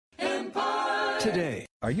today.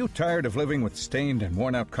 Are you tired of living with stained and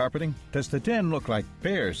worn-out carpeting? Does the den look like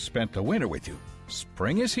bears spent the winter with you?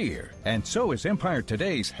 Spring is here, and so is Empire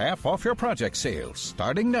Today's half off your project sale,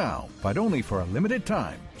 starting now, but only for a limited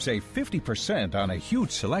time. Save 50% on a huge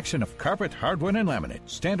selection of carpet, hardwood, and laminate,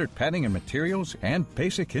 standard padding and materials, and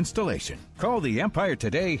basic installation. Call the Empire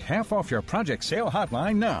Today half off your project sale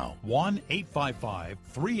hotline now.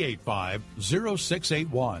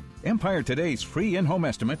 1-855-385-0681. Empire Today's free in-home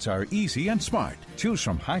estimates are easy and smart. Choose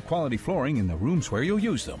from high-quality flooring in the rooms where you'll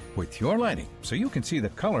use them, with your lighting, so you can see the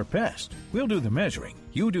color best. We'll do the measuring.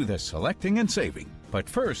 You do the selecting and saving. But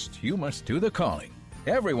first, you must do the calling.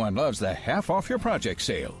 Everyone loves the half off your project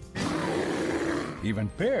sale. Even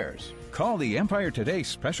bears. Call the Empire Today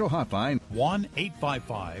special hotline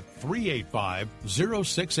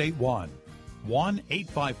 1-855-385-0681.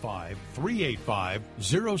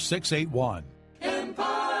 1-855-385-0681.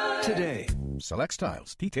 Empire Today. Select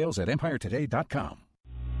styles. Details at EmpireToday.com.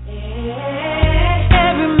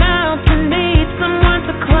 Every mountain needs someone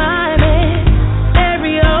to climb it.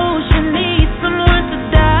 Every ocean needs someone to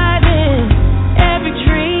dive in. Every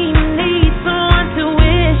dream needs someone to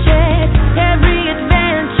wish it. Every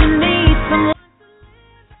adventure needs someone.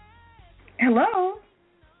 Hello.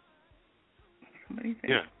 Somebody say.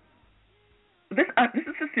 Yeah. This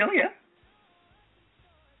is Cecilia.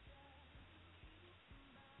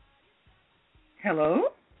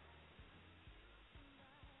 Hello.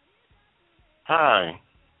 Hi.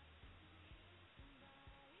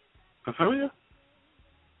 Cecilia?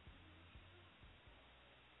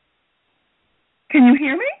 Can you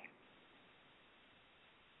hear me?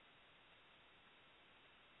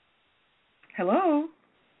 Hello.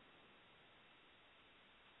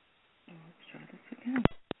 Let's try this again.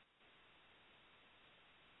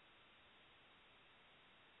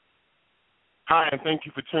 Hi, and thank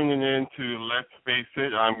you for tuning in to Let's Face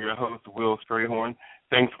It. I'm your host, Will Strayhorn.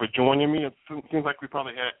 Thanks for joining me. It seems like we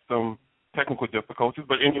probably had some technical difficulties,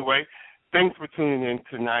 but anyway, thanks for tuning in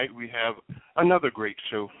tonight. We have another great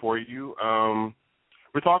show for you.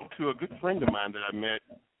 We're talking to a good friend of mine that I met,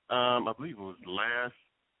 I believe it was last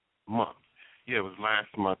month. Yeah, it was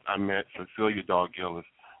last month I met Cecilia Gillis.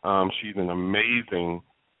 She's an amazing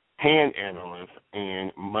hand analyst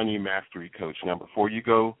and money mastery coach. Now, before you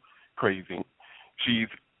go crazy, she's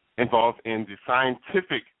involved in the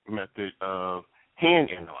scientific method of hand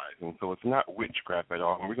analyzing, so it's not witchcraft at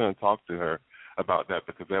all. And we're going to talk to her about that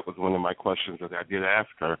because that was one of my questions that I did ask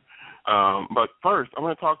her. But first, I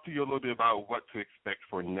want to talk to you a little bit about what to expect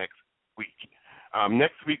for next week.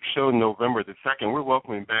 Next week's show, November the 2nd, we're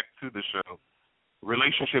welcoming back to the show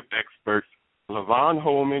relationship experts LaVon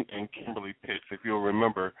Holman and Kimberly Pitts. If you'll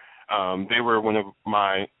remember, they were one of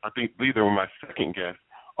my, believe they were my second guest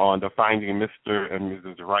on the Finding Mr. and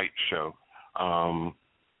Mrs. Right show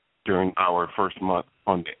during our first month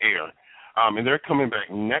on the air. And they're coming back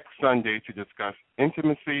next Sunday to discuss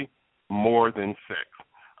intimacy more than sex.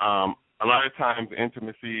 A lot of times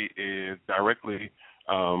intimacy is directly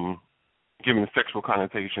given sexual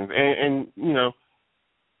connotations, and you know,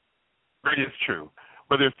 it is true.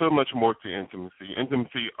 But there's so much more to intimacy.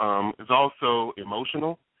 Intimacy is also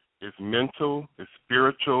emotional, it's mental, it's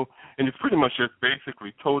spiritual, and it's pretty much just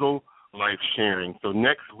basically total life sharing. So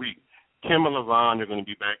next week, Kim and LaVon are going to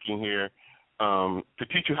be back in here to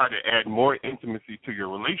teach you how to add more intimacy to your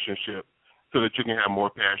relationship so that you can have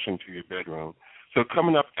more passion to your bedroom. So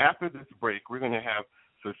coming up after this break, we're going to have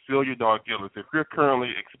Cecilia Gillis. If you're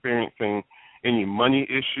currently experiencing any money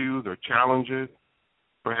issues or challenges,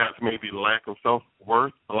 perhaps maybe lack of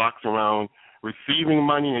self-worth, blocks around receiving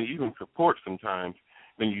money and even support sometimes,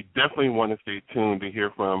 then you definitely want to stay tuned to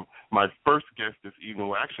hear from my first guest this evening,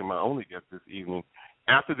 well, actually my only guest this evening.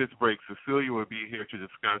 After this break, Cecilia will be here to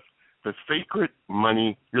discuss the sacred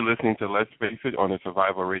money. You're listening to Let's Face It on the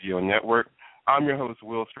Survival Radio Network. I'm your host,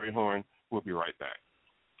 Will Strayhorn. We'll be right back.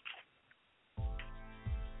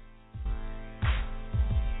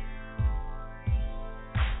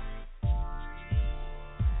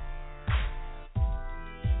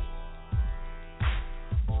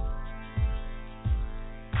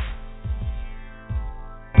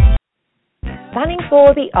 Planning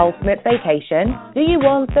for the ultimate vacation? Do you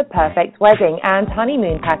want the perfect wedding and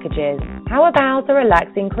honeymoon packages? How about a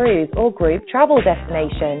relaxing cruise or group travel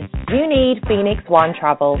destination? You need Phoenix One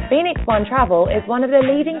Travel. Phoenix One Travel is one of the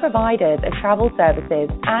leading providers of travel services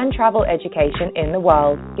and travel education in the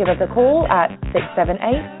world. Give us a call at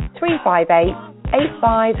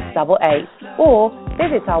 678-358-8588 or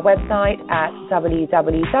visit our website at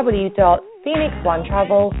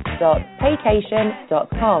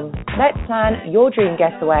www.phoenixonetravel.vacation.com. Let's plan your dream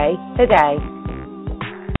getaway today.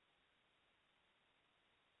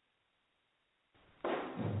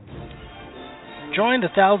 Join the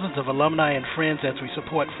thousands of alumni and friends as we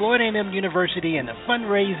support Florida A&M University in a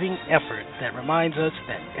fundraising effort that reminds us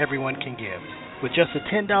that everyone can give. With just a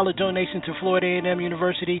 $10 donation to Florida A&M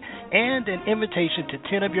University and an invitation to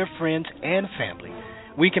 10 of your friends and family,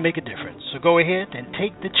 we can make a difference. So go ahead and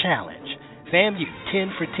take the challenge. FAMU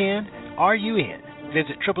 10 for 10, are you in?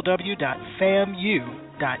 Visit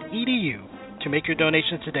www.famu.edu to make your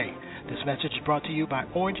donation today. This message is brought to you by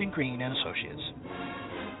Orange and Green and Associates.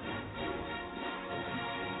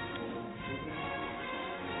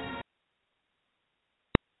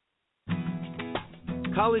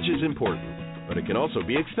 College is important, but it can also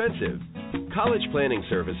be expensive. College Planning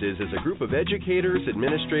Services is a group of educators,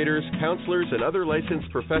 administrators, counselors, and other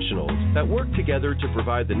licensed professionals that work together to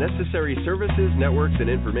provide the necessary services, networks, and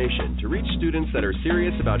information to reach students that are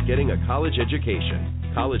serious about getting a college education.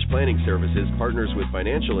 College Planning Services partners with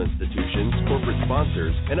financial institutions, corporate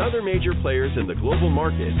sponsors, and other major players in the global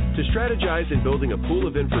market to strategize in building a pool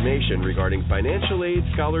of information regarding financial aid,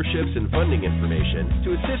 scholarships, and funding information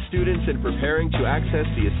to assist students in preparing to access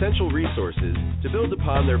the essential resources to build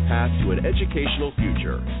upon their path to an educational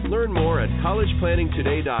future. Learn more at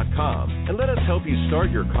collegeplanningtoday.com and let us help you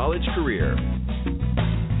start your college career.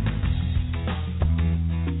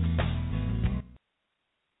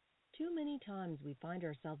 Too many times we find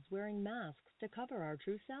ourselves wearing masks to cover our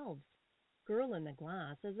true selves. Girl in the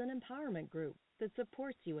Glass is an empowerment group that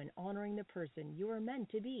supports you in honoring the person you are meant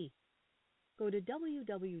to be. Go to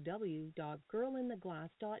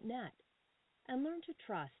www.girlintheglass.net and learn to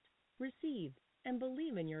trust, receive, and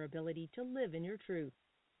believe in your ability to live in your truth.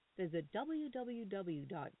 Visit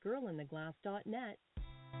www.girlintheglass.net.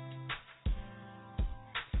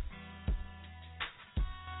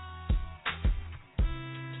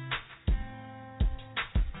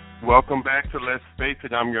 Welcome back to Let's Face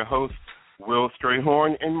It. I'm your host, Will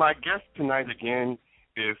Strayhorn, and my guest tonight again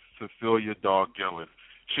is Cecilia Dog Gillis.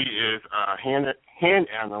 She is a hand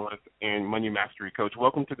analyst and money mastery coach.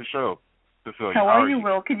 Welcome to the show, Cecilia. How are you,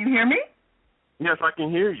 Will? Can you hear me? Yes, I can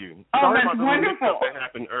hear you. Oh, Sorry that's about the wonderful. that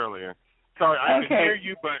happened earlier. Sorry, I could hear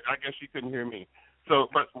you, but I guess you couldn't hear me. So,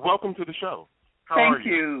 but welcome to the show. How are you? Thank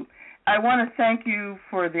you. I want to thank you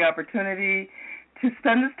for the opportunity to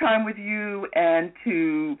spend this time with you and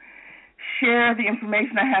to share the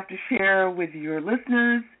information I have to share with your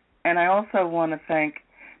listeners. And I also want to thank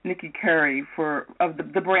Nikki Curry of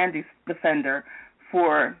the Brand Defender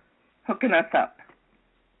for hooking us up.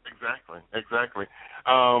 Exactly.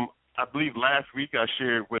 I believe last week I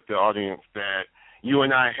shared with the audience that you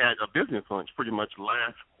and I had a business lunch pretty much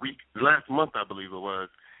last month I believe it was.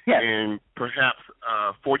 Yes. And perhaps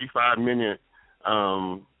a 45-minute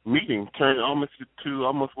meeting turned almost to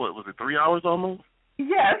almost, what was it, 3 hours almost?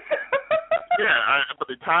 Yes. But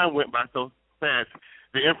the time went by so fast.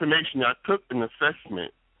 The information, I took an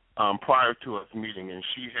assessment prior to us meeting, and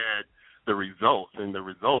she had the results, and the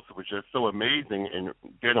results were just so amazing and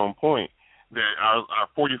dead on point that our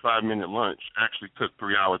 45-minute lunch actually took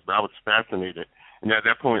 3 hours, but I was fascinated. And at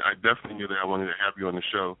that point, I definitely knew that I wanted to have you on the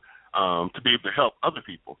show to be able to help other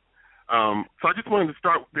people. So I just wanted to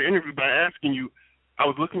start the interview by asking you, I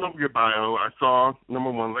was looking over your bio. I saw,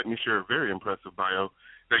 number one, let me share a very impressive bio,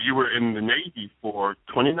 that you were in the Navy for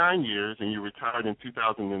 29 years and you retired in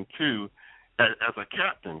 2002 as a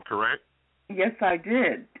captain, correct? Yes, I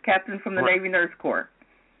did. Captain from the Navy Nurse Corps.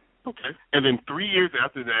 Okay. And then 3 years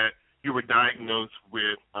after that, you were diagnosed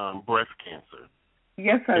with breast cancer.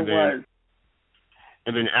 Yes, I was.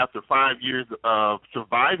 And then after 5 years of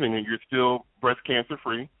surviving, and you're still breast cancer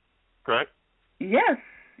free, correct? Yes.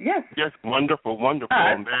 Yes, wonderful.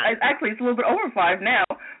 Actually, it's a little bit over 5 now,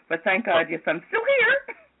 but thank God, yes, I'm still here.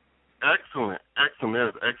 Excellent. That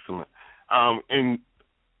is excellent. And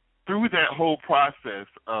through that whole process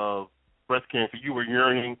of breast cancer, you were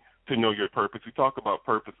yearning to know your purpose. We talk about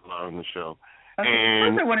purpose a lot on the show.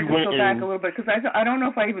 And first, I wanted to go back a little bit because I don't know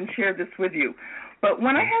if I even shared this with you, but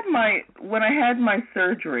when I had my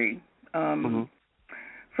surgery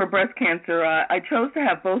for breast cancer, I chose to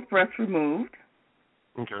have both breasts removed.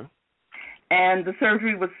 Okay. And the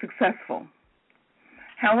surgery was successful.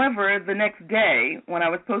 However, the next day, when I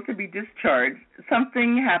was supposed to be discharged,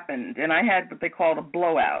 something happened, and I had what they called a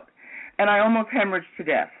blowout, and I almost hemorrhaged to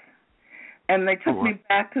death. And they took me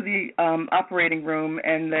back to the operating room,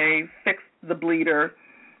 and they fixed the bleeder,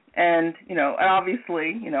 and,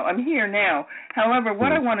 obviously, I'm here now. However,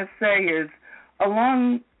 what I want to say is,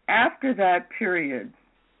 after that period,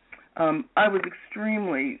 I was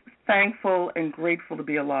extremely thankful and grateful to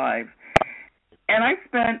be alive. And I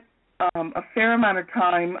spent a fair amount of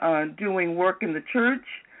time doing work in the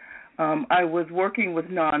church. I was working with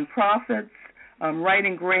nonprofits,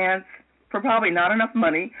 writing grants, for probably not enough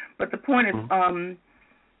money. But the point is,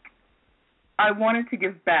 I wanted to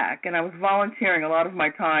give back, and I was volunteering a lot of my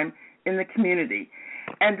time in the community.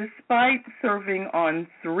 And despite serving on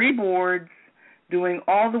 3 boards, doing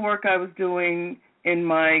all the work I was doing in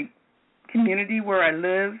my community where I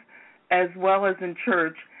live, as well as in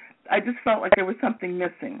church, I just felt like there was something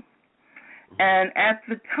missing. And at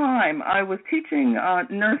the time, I was teaching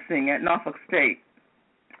nursing at Norfolk State,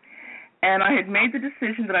 and I had made the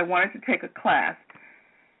decision that I wanted to take a class.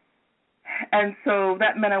 And so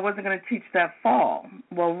that meant I wasn't going to teach that fall.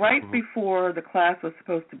 Well, right before the class was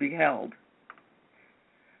supposed to be held,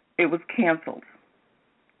 it was canceled.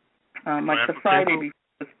 Like the Friday before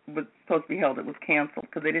it was supposed to be held, it was canceled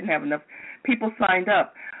because they didn't have enough people signed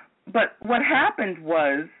up. But what happened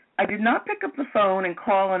was I did not pick up the phone and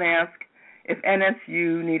call and ask if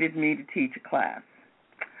NSU needed me to teach a class.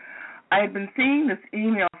 I had been seeing this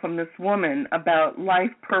email from this woman about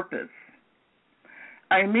life purpose.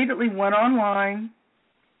 I immediately went online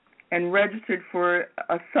and registered for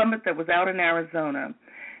a summit that was out in Arizona.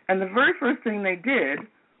 And the very first thing they did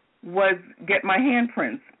was get my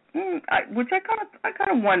handprints, which I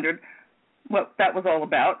kind of wondered what that was all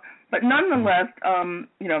about. But nonetheless,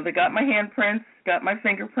 they got my handprints, got my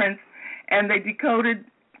fingerprints, and they decoded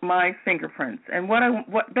my fingerprints. And what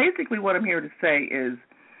I'm here to say is,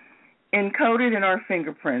 encoded in our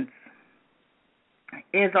fingerprints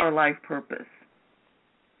is our life purpose,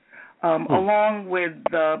 along with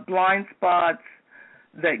the blind spots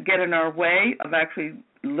that get in our way of actually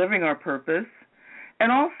living our purpose,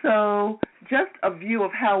 and also just a view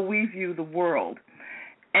of how we view the world.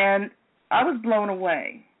 And I was blown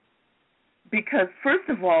away because, first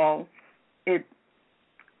of all, it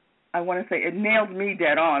nailed me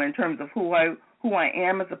dead on in terms of who I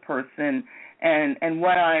am as a person and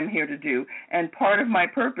what I am here to do. And part of my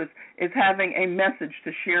purpose is having a message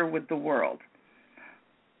to share with the world.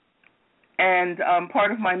 And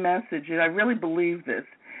part of my message, and I really believe this,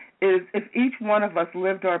 is if each one of us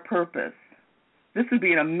lived our purpose, this would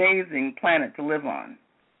be an amazing planet to live on.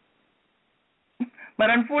 But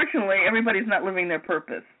unfortunately, everybody's not living their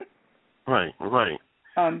purpose. Right.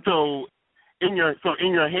 So in your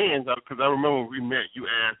hands, because I remember when we met, you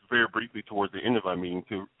asked very briefly towards the end of our meeting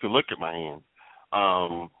to look at my hands.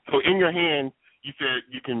 So in your hand, you said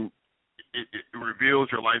it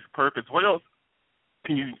reveals your life's purpose. What else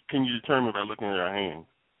can you determine by looking at our hands?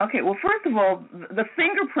 Okay, well, first of all, the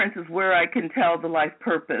fingerprints is where I can tell the life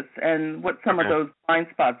purpose and what some of those blind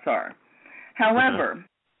spots are. However,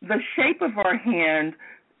 the shape of our hand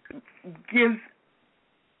gives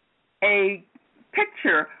a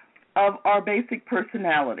picture of our basic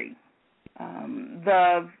personality.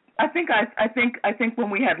 I think when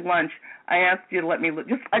we had lunch, I asked you to let me look.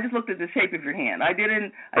 I just looked at the shape of your hand. I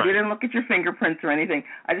didn't look at your fingerprints or anything.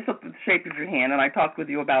 I just looked at the shape of your hand, and I talked with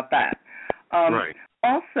you about that.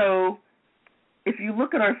 Also, if you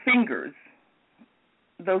look at our fingers,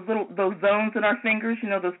 those zones in our fingers,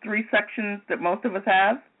 those 3 sections that most of us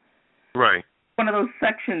have. Right. One of those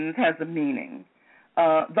sections has a meaning.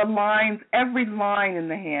 The lines, every line in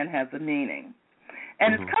the hand has a meaning.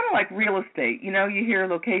 And it's kind of like real estate. You hear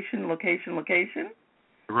location, location, location.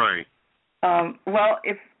 Right. Well,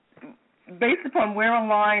 if based upon where a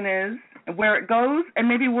line is, where it goes, and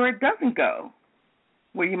maybe where it doesn't go,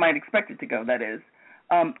 where you might expect it to go, that is,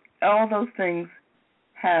 all those things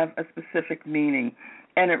have a specific meaning,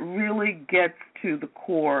 and it really gets to the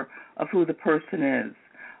core of who the person is.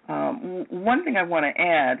 One thing I want to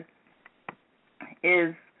add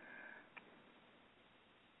is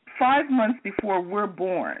 5 months before we're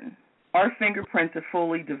born, our fingerprints are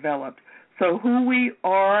fully developed. So who we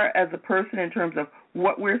are as a person in terms of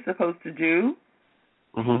what we're supposed to do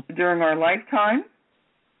during our lifetime,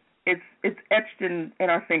 it's etched in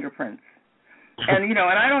our fingerprints. And, and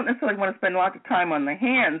I don't necessarily want to spend lots of time on the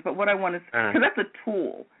hands, but what I want to, because that's a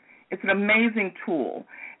tool. It's an amazing tool.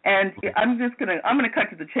 And I'm going to cut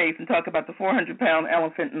to the chase and talk about the 400-pound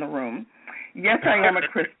elephant in the room. Yes, I am a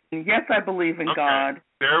Christian. Yes, I believe in God.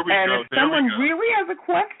 There we go. If someone really has a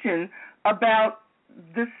question about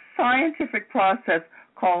this scientific process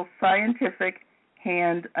called scientific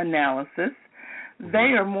hand analysis,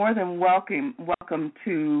 they are more than welcome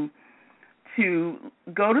to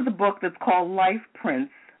go to the book that's called Life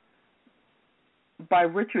Prints by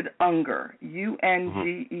Richard Unger,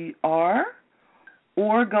 Unger,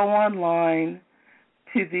 or go online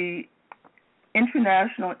to the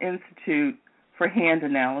International Institute for Hand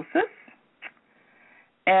Analysis.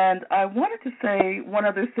 And I wanted to say one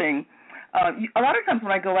other thing. A lot of times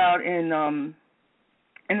when I go out in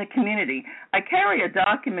the community, I carry a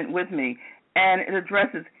document with me, and it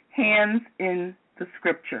addresses hands in the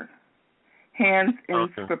Scripture. Hands in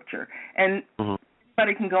Scripture. And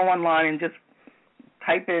anybody can go online and just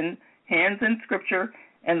type in Hands in Scripture,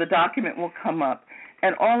 and the document will come up.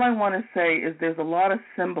 And all I want to say is there's a lot of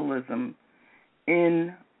symbolism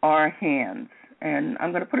in our hands. And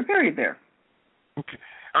I'm going to put a period there. Okay,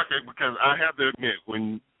 because I have to admit,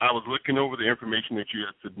 when I was looking over the information that you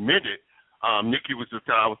had submitted, Nikki was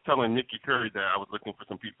I was telling Nikki Curry that I was looking for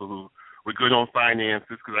some people who were good on finances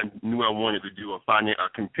because I knew I wanted to do a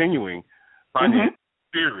continuing finance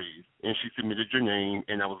series, and she submitted your name,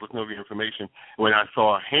 and I was looking over your information. When I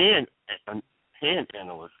saw a hand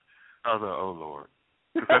analyst, I was like, oh, Lord.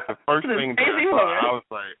 Because that's the first thing that I saw. I was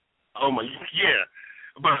like, oh, my, yeah.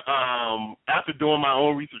 But after doing my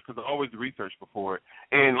own research, because I always researched before it,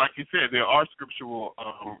 and like you said, there are scriptural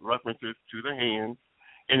references to the hands,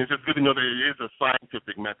 and it's just good to know that it is a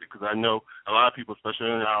scientific method, because I know a lot of people,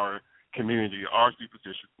 especially in our community, are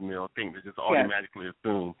superstitious, and they'll think they just automatically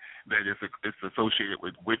assume that it's associated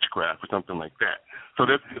with witchcraft or something like that. So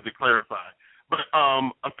that's good to clarify. But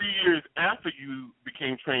a few years after you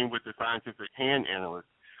became trained with the scientific hand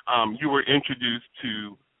analyst, you were introduced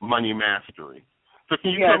to money mastery. So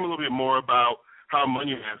can you tell me a little bit more about how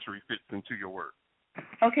money mastery fits into your work?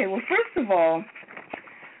 Okay, well, first of all,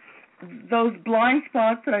 those blind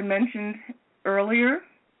spots that I mentioned earlier,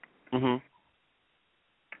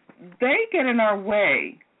 they get in our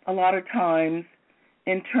way a lot of times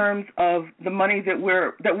in terms of the money that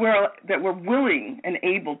we're willing and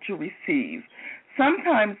able to receive.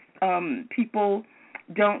 Sometimes people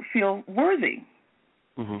don't feel worthy,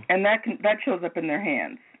 and that shows up in their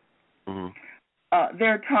hands.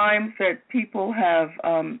 There are times that people have,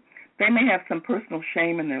 they may have some personal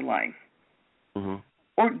shame in their life,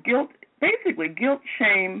 or guilt, basically guilt,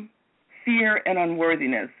 shame, fear, and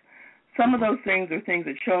unworthiness. Some of those things are things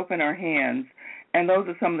that show up in our hands, and those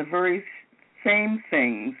are some of the very same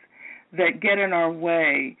things that get in our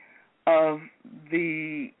way of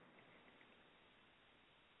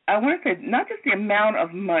I want to say, not just the amount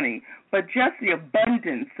of money, but just the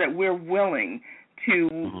abundance that we're willing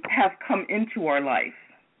to have come into our life.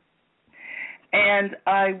 And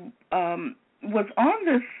I was on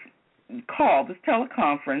this call, this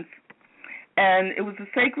teleconference, and it was the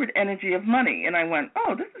sacred energy of money. And I went,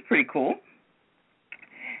 oh, this is pretty cool.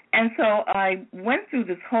 And so I went through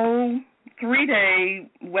this whole 3-day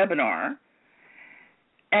webinar,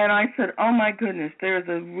 and I said, oh, my goodness, there's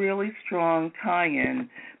a really strong tie-in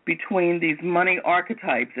between these money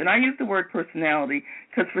archetypes. And I use the word personality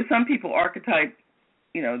because for some people, archetype,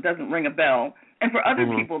 doesn't ring a bell. And for other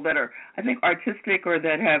people that are, I think, artistic or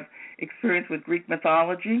that have experience with Greek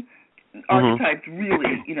mythology, archetypes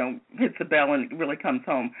really, hits a bell and it really comes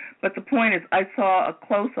home. But the point is, I saw a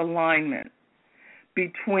close alignment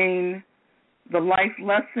between the life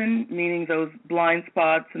lesson, meaning those blind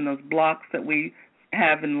spots and those blocks that we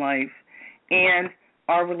have in life, and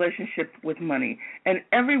our relationship with money. And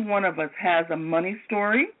every one of us has a money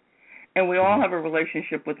story, and we all have a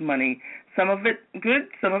relationship with money. Some of it good,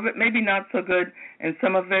 some of it maybe not so good, and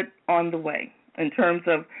some of it on the way, in terms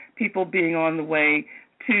of people being on the way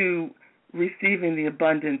to receiving the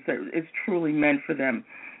abundance that is truly meant for them.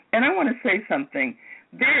 And I want to say something.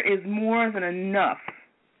 There is more than enough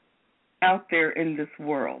out there in this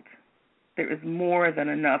world. There is more than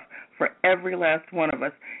enough for every last one of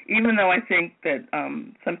us. Even though I think that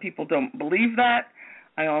some people don't believe that,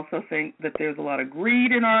 I also think that there's a lot of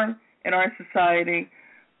greed in our society.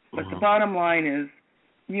 But the bottom line is,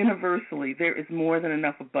 universally, there is more than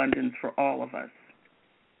enough abundance for all of us.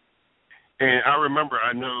 And I remember,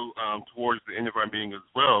 I know towards the end of our meeting as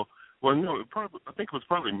well, I think it was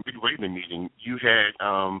probably midway in the meeting, you had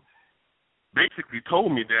basically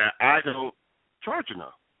told me that I don't charge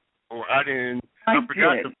enough. Or I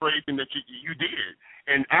forgot the phrasing that you did.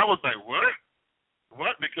 And I was like, what?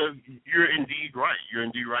 What? Because you're indeed right. You're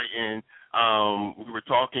indeed right. And we were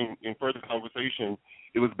talking in further conversation.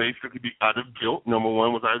 It was basically out of guilt. Number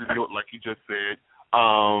one was out of guilt, like you just said.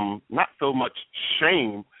 Not so much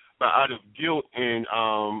shame, but out of guilt and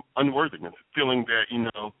unworthiness, feeling that,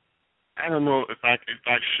 I don't know if I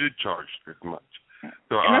should charge this much.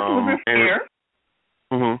 So, and that's a little bit fear.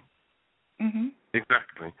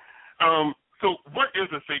 Exactly. So what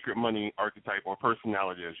is a sacred money archetype or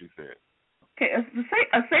personality, as you said? Okay,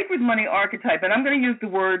 a sacred money archetype, and I'm going to use the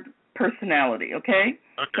word personality, okay?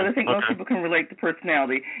 Because I think most people can relate to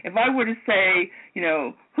personality. If I were to say,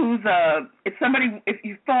 if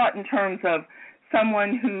you thought in terms of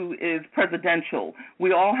someone who is presidential,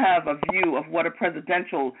 we all have a view of what a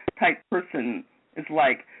presidential type person is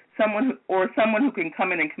like. Someone who can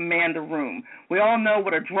come in and command a room. We all know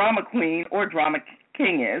what a drama queen or drama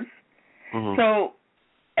king is. So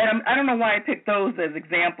and I don't know why I picked those as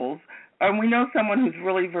examples. We know someone who's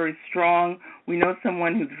really very strong. We know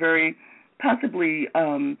someone who's very possibly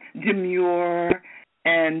demure,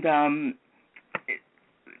 and I'm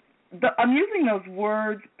using those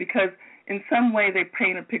words because in some way they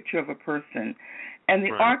paint a picture of a person, and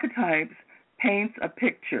the archetypes paints a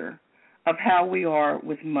picture of how we are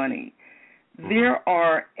with money. There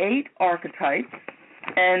are 8 archetypes,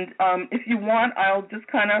 and if you want, I'll just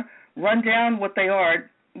kind of run down what they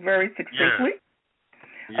are very succinctly.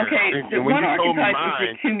 Yeah. Okay, the one archetype is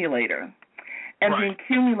the accumulator, and the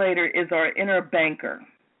accumulator is our inner banker.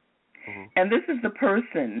 And this is the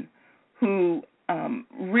person who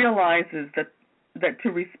realizes that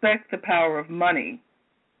to respect the power of money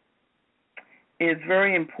is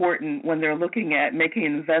very important when they're looking at making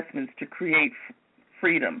investments to create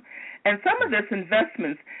freedom. And some of this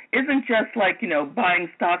investments isn't just like, buying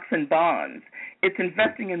stocks and bonds. It's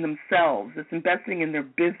investing in themselves. It's investing in their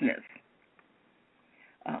business.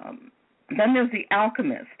 Then there's the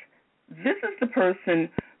alchemist. This is the person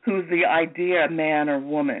who's the idea man or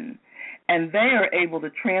woman, and they are able to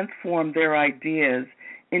transform their ideas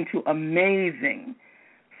into amazing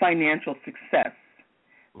financial success.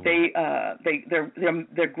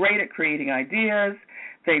 They're great at creating ideas.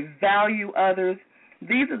 They value others.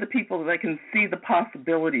 These are the people that can see the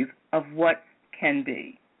possibilities of what can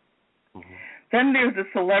be. Then there's the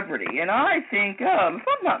celebrity, and I think, if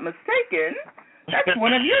I'm not mistaken, that's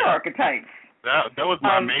one of your archetypes. That was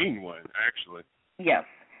my main one, actually. Yes.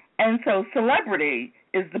 And so celebrity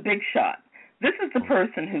is the big shot. This is the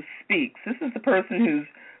person who speaks. This is the person who's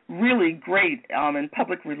really great in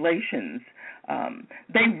public relations.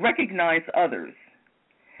 They recognize others.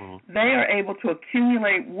 They are able to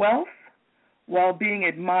accumulate wealth while being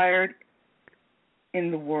admired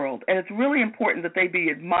in the world. And it's really important that they be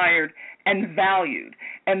admired and valued.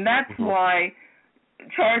 And that's why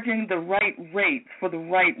charging the right rates for the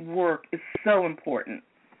right work is so important.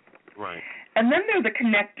 Right. And then there are the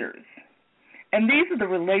connectors. And these are the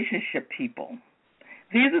relationship people.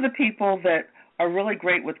 These are the people that are really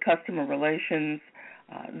great with customer relations.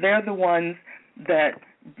 They're the ones that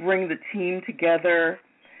bring the team together.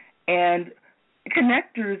 And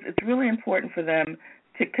connectors, it's really important for them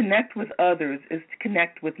to connect with others is to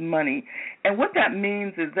connect with money. And what that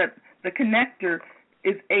means is that the connector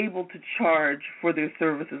is able to charge for their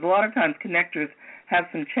services. A lot of times connectors have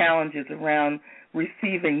some challenges around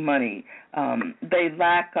receiving money. They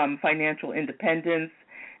lack financial independence,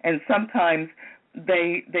 and sometimes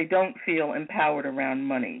they don't feel empowered around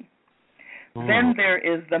money. Then there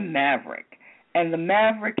is the maverick, and the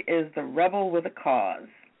maverick is the rebel with a cause.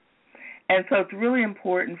 And so it's really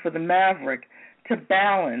important for the maverick to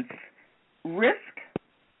balance risk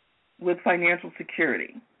with financial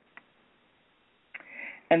security.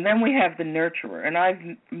 And then we have the nurturer, and I've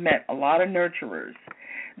met a lot of nurturers.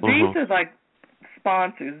 These are like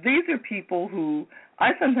sponsors. These are people who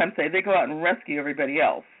I sometimes say they go out and rescue everybody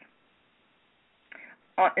else.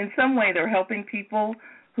 In some way, they're helping people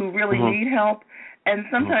who really need help, and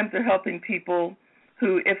sometimes they're helping people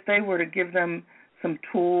who, if they were to give them some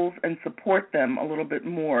tools and support them a little bit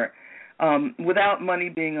more, without money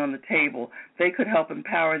being on the table, they could help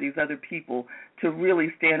empower these other people to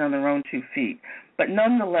really stand on their own 2 feet. But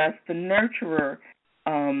nonetheless, the nurturer,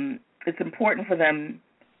 it's important for them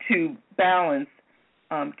to balance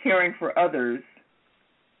caring for others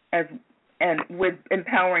and with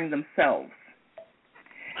empowering themselves.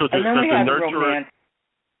 So and then we have the romance.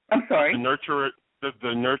 I'm sorry? The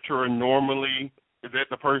nurturer normally, is that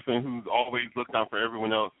the person who's always looking out for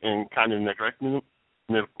everyone else and kind of neglecting them?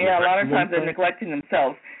 Yeah, a lot of times they're neglecting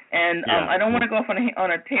themselves. And I don't want to go off on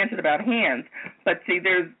a tangent about hands, but see,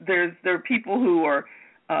 there are people who are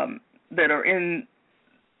that are in,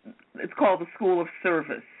 it's called the school of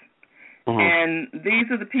service. And these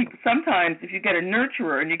are the people, sometimes if you get a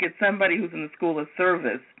nurturer and you get somebody who's in the school of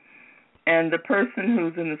service, and the person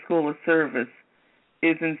who's in the school of service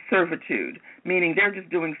is in servitude, meaning they're just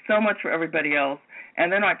doing so much for everybody else,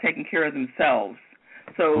 and they're not taking care of themselves.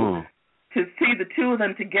 So to see the two of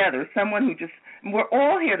them together, someone who just, we're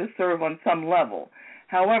all here to serve on some level.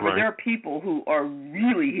 However, there are people who are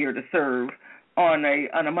really here to serve on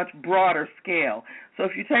a much broader scale. So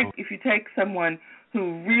if you take someone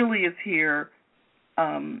who really is here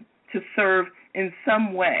to serve in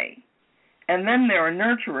some way, and then they're a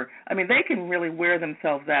nurturer, I mean, they can really wear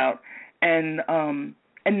themselves out and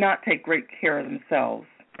not take great care of themselves.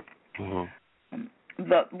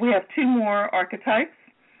 We have 2 more archetypes.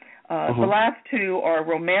 The last 2 are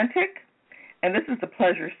romantic, and this is the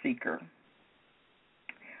pleasure seeker.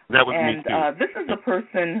 That was me too. This is a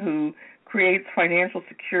person who creates financial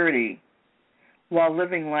security while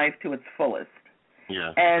living life to its fullest.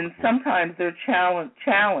 Yeah. And sometimes they're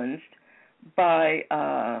challenged by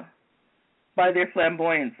their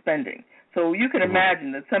flamboyant spending. So you can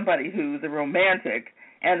imagine that somebody who's a romantic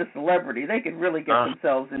and a celebrity, they could really get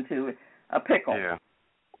themselves into a pickle. Yeah.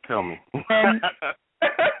 Tell me. And,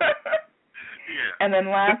 yeah. And then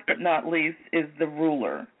last but not least is the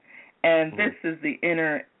ruler. And this is the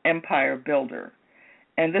inner empire builder.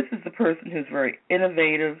 And this is the person who's very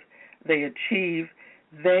innovative. They achieve.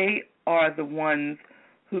 They are the ones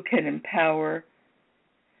who can empower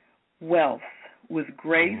wealth with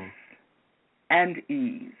grace and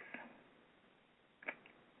ease.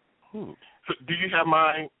 So do you have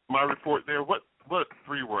my report there? What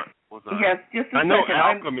three was I? Yes, just a I know second.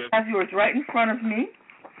 alchemist. I have yours right in front of me.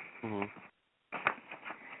 Mm-hmm.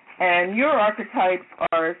 And your archetypes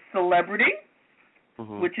are celebrity,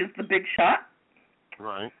 which is the big shot.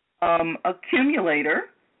 Right. Accumulator,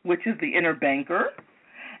 which is the inner banker.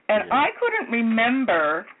 And I couldn't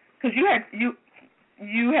remember, because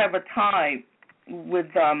you have a tie with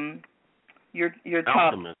your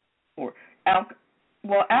top alchemist. Four.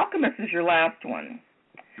 Alchemist is your last one.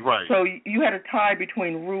 Right. So you had a tie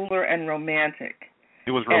between ruler and romantic.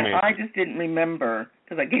 It was romantic. And I just didn't remember,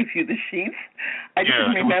 because I gave you the sheets. I just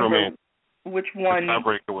didn't remember which one. The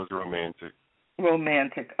tiebreaker was romantic.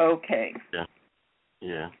 Romantic, okay. Yeah.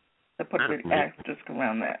 Yeah. I put an asterisk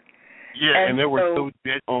around that. Yeah, and they were so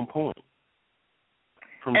dead on point.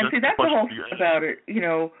 And see, that's the whole thing about it. You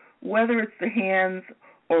know, whether it's the hands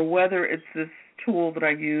or whether it's this tool that I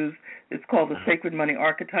use, it's called the Sacred Money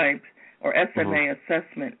Archetype or SMA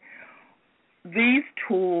assessment. These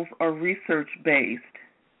tools are research-based,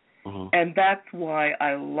 and that's why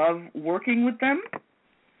I love working with them.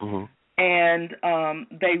 And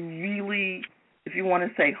they really, if you want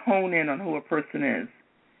to say, hone in on who a person is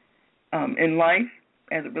in life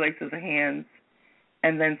as it relates to the hands,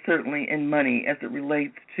 and then certainly in money as it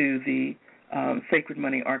relates to the Sacred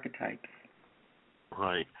Money Archetypes.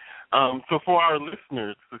 Right. So for our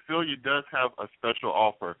listeners, Cecilia does have a special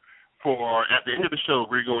offer. At the end of the show,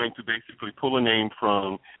 we're going to basically pull a name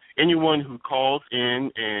from anyone who calls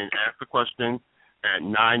in and asks a question at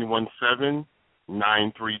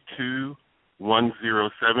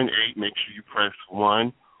 917-932-1078. Make sure you press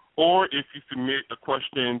 1. Or if you submit a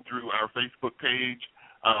question through our Facebook page,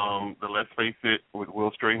 the Let's Face It with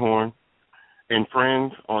Will Strayhorn and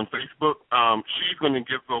Friends on Facebook, she's going to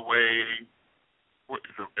give away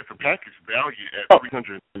it's a package valued at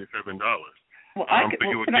 $327. Well,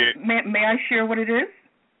 may I share what it is?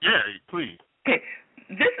 Yeah, please. Okay,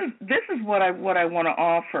 this is what I want to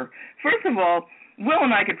offer. First of all, Will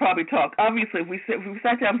and I could probably talk. Obviously, if we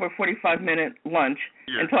sat down for a 45-minute lunch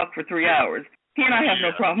and talked for 3 hours, he and I have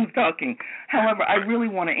no problems talking. However, I really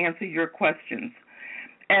want to answer your questions.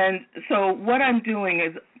 And so what I'm doing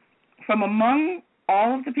is, from among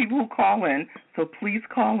all of the people who call in, so please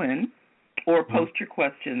call in or post your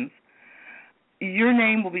questions, your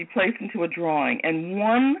name will be placed into a drawing, and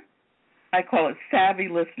one, I call it savvy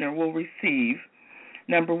listener, will receive,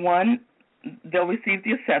 number one, they'll receive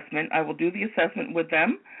the assessment. I will do the assessment with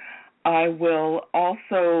them. I will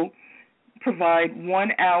also provide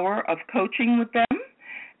 1 hour of coaching with them,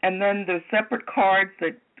 and then there's separate cards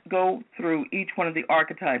that go through each one of the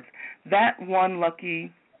archetypes. That one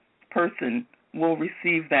lucky person will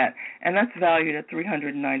receive that, and that's valued at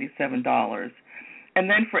 $397. And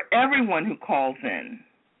then for everyone who calls in,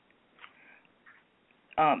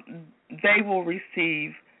 they will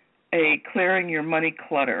receive a Clearing Your Money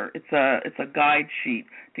Clutter. It's a guide sheet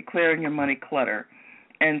to clearing your money clutter.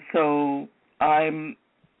 And so I'm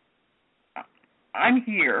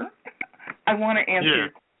here. I want to answer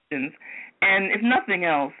your questions. And if nothing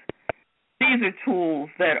else, these are tools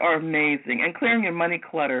that are amazing. And Clearing Your Money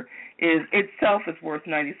Clutter is worth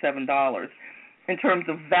 $97 in terms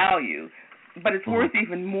of value. But it's worth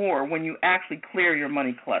even more when you actually clear your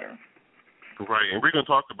money clutter. Right, and we're going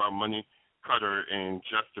to talk about money clutter in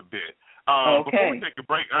just a bit. Okay. Before we take a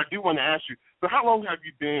break, I do want to ask you, so how long have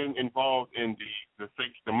you been involved in the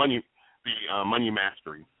money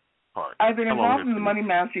mastery part? I've been involved in the money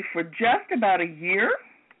mastery for just about a year,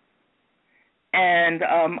 and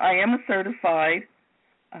I am a certified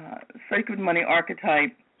Sacred Money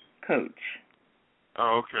Archetype coach.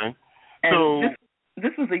 Oh, okay. And so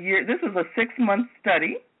this was a year. This was a 6-month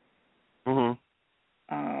study.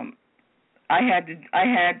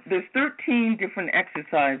 There's 13 different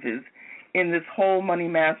exercises in this whole money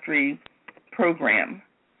mastery program.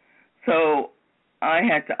 So I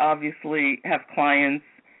had to obviously have clients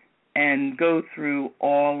and go through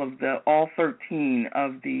all 13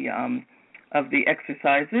 of the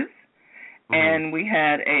exercises. and we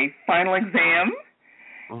had a final exam,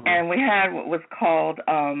 and we had what was called,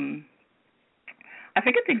 I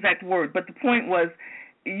forget the exact word, but the point was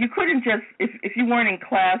you couldn't just, if you weren't in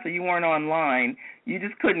class or you weren't online, you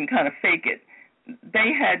just couldn't kind of fake it.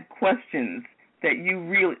 They had questions that you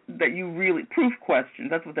really, proof questions,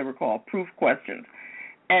 that's what they were called, proof questions.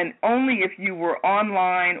 And only if you were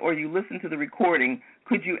online or you listened to the recording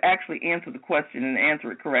could you actually answer the question and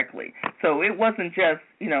answer it correctly. So it wasn't just,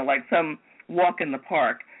 like some walk in the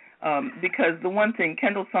park, because the one thing,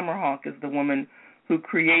 Kendall Summerhawk is the woman who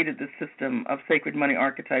created the system of sacred money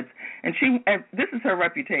archetypes, and this is her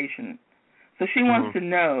reputation. So she wants to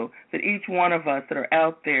know that each one of us that are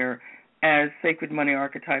out there as sacred money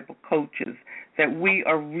archetypal coaches, that we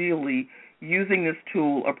are really using this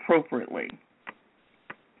tool appropriately.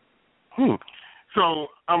 So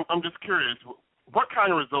I'm just curious, what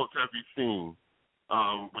kind of results have you seen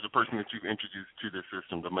with the person that you've introduced to this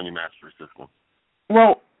system, the Money Mastery system?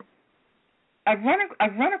 Well, I've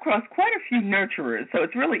run across quite a few nurturers, so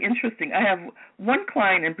it's really interesting. I have one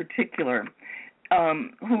client in particular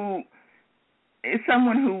who is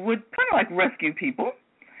someone who would kind of like rescue people.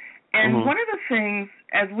 And one of the things,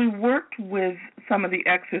 as we worked with some of the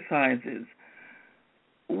exercises,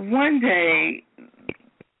 one day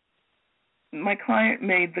my client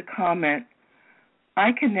made the comment,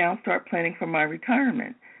 I can now start planning for my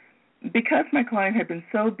retirement. Because my client had been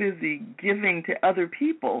so busy giving to other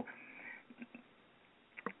people,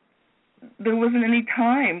 there wasn't any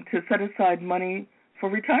time to set aside money for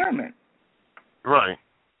retirement. Right.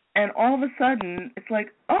 And all of a sudden, it's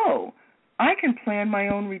like, oh, I can plan my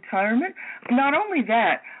own retirement. Not only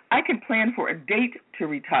that, I can plan for a date to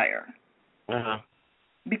retire.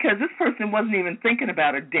 Because this person wasn't even thinking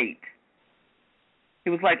about a date. It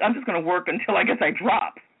was like, I'm just going to work until I guess I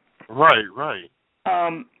drop. Right.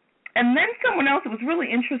 And then someone else, it was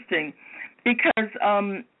really interesting because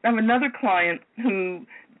I have another client who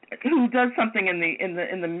does something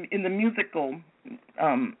in the musical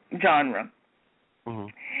genre.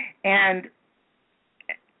 And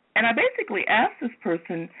I basically asked this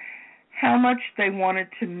person how much they wanted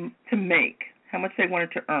to make, how much they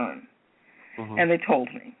wanted to earn. And they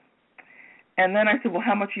told me. And then I said, well,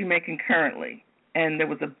 how much are you making currently? And there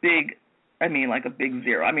was a big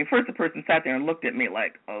zero. First the person sat there and looked at me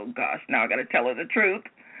like, oh, gosh, now I got to tell her the truth.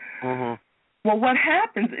 Well, what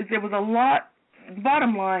happens is there was a lot,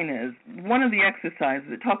 bottom line is, one of the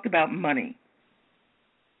exercises, it talked about money.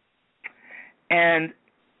 And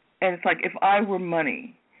it's like, if I were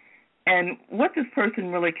money. And what this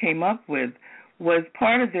person really came up with was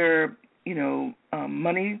part of their,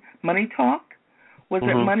 money talk was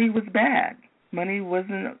that money was bad. Money was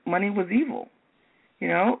evil.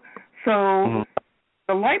 So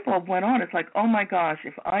the light bulb went on. It's like, oh my gosh,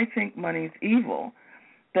 if I think money's evil,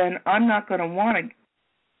 then I'm not going to want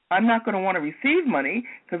to receive money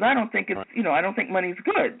because I don't think it's, I don't think money's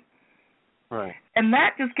good. Right. And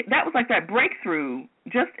that was like that breakthrough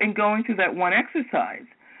just in going through that one exercise.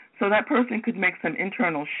 So that person could make some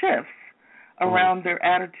internal shifts around their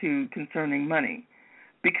attitude concerning money.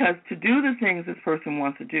 Because to do the things this person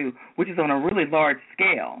wants to do, which is on a really large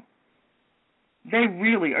scale, they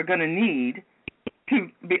really are going to need to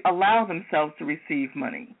allow themselves to receive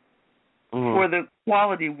money for the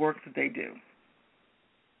quality work that they do.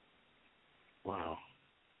 Wow.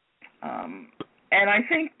 And I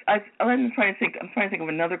think I'm trying to think of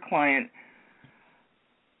another client.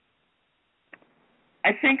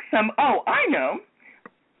 I know.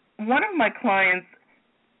 One of my clients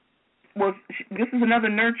this is another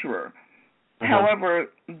nurturer. However,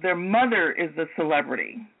 their mother is the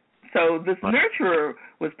celebrity. So this nurturer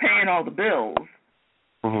was paying all the bills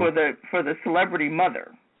for the celebrity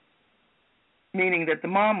mother, meaning that the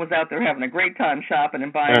mom was out there having a great time shopping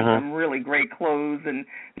and buying some really great clothes and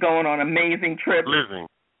going on amazing trips. Living.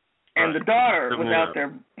 And the daughter was out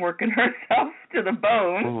there working herself to the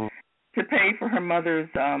bone to pay for her mother's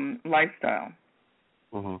lifestyle.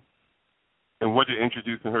 And what did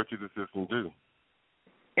introducing her to the system do?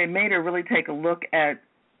 It made her really take a look at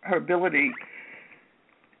her ability,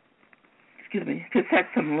 to set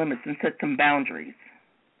some limits and set some boundaries.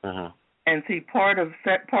 And see, part of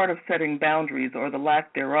setting boundaries, or the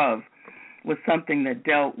lack thereof, was something that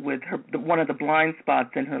dealt with one of the blind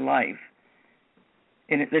spots in her life,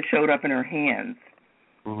 and that showed up in her hands,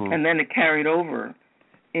 and then it carried over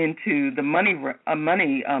into the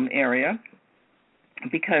money area,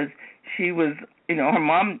 because she was,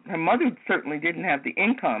 her mother certainly didn't have the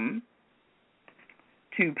income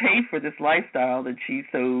to pay for this lifestyle that she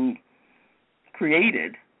so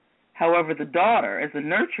created. However, the daughter, as a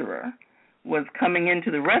nurturer, was coming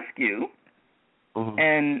into the rescue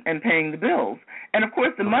and paying the bills. And of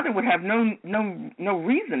course, the mother would have no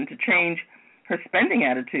reason to change her spending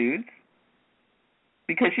attitudes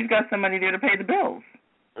because she's got somebody there to pay the bills.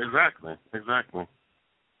 Exactly.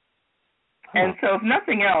 And so, if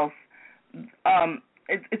nothing else,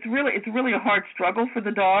 it's really a hard struggle for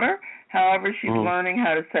the daughter. However, she's learning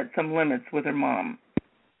how to set some limits with her mom.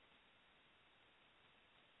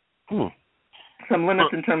 Some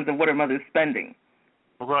limits in terms of what her mother's spending.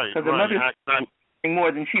 Right. Because her mother's spending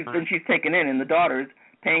more than she's taken in, and the daughter's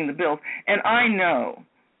paying the bills. And I know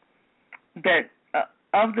that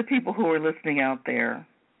of the people who are listening out there,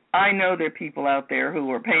 I know there are people out there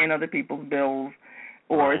who are paying other people's bills,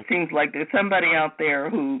 or it seems like there's somebody out there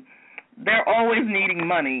who they're always needing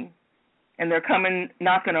money, and they're coming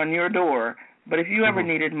knocking on your door. But if you ever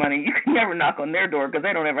needed money, you can never knock on their door because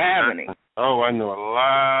they don't ever have any. Oh, I know a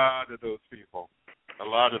lot of those people.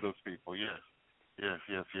 Yes.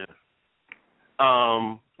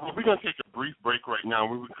 Well, we're going to take a brief break right now.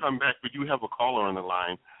 When we come back, we do have a caller on the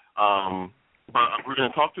line. But we're going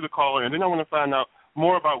to talk to the caller, and then I want to find out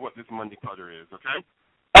more about what this Monday Clutter is, okay?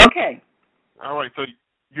 Okay. All right, so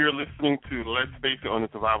you're listening to Let's Face It on the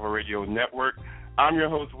Survival Radio Network. I'm your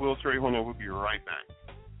host, Will Strayhorn, and we'll be right back.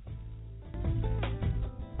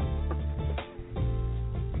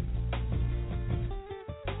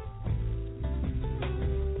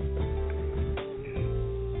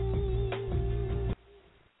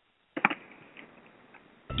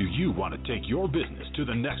 Do you want to take your business to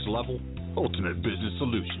the next level? Ultimate Business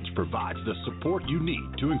Solutions provides the support you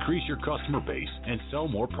need to increase your customer base and sell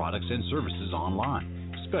more products and services online.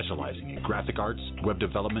 Specializing in graphic arts, web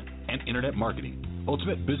development, and internet marketing,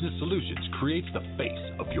 Ultimate Business Solutions creates the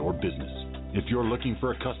face of your business. If you're looking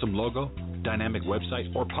for a custom logo, dynamic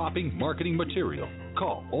website, or popping marketing material,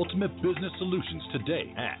 call Ultimate Business Solutions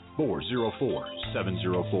today at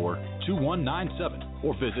 404-704-2197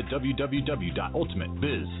 or visit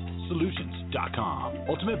www.ultimatebizsolutions.com.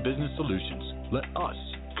 Ultimate Business Solutions. Let us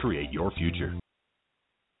create your future.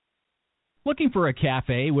 Looking for a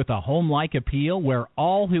cafe with a home-like appeal where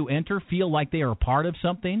all who enter feel like they are part of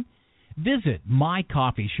something? Visit My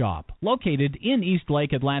Coffee Shop, located in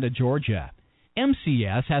Eastlake, Atlanta, Georgia.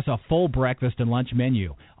 MCS has a full breakfast and lunch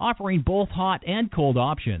menu, offering both hot and cold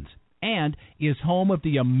options, and is home of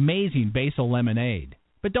the amazing basil lemonade.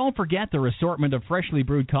 But don't forget their assortment of freshly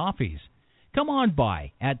brewed coffees. Come on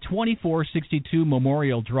by at 2462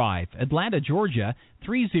 Memorial Drive, Atlanta, Georgia,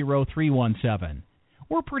 30317.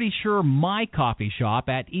 We're pretty sure My Coffee Shop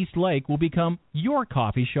at Eastlake will become your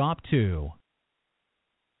coffee shop, too.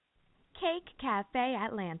 Cake Cafe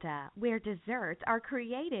Atlanta, where desserts are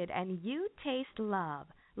created and you taste love.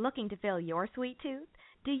 Looking to fill your sweet tooth?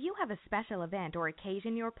 Do you have a special event or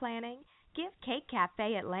occasion you're planning? Give Cake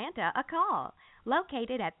Cafe Atlanta a call.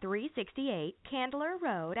 Located at 368 Candler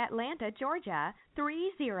Road, Atlanta, Georgia,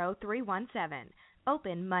 30317.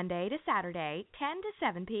 Open Monday to Saturday, 10 to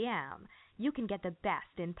 7 p.m. You can get the best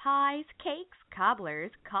in pies, cakes,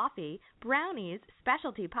 cobblers, coffee, brownies,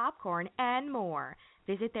 specialty popcorn, and more.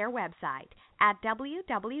 Visit their website at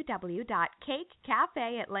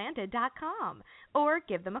www.cakecafeatlanta.com or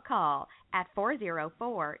give them a call at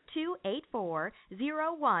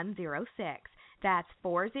 404-284-0106. That's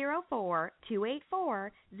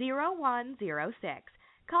 404-284-0106.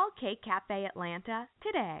 Call Cake Cafe Atlanta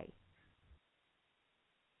today.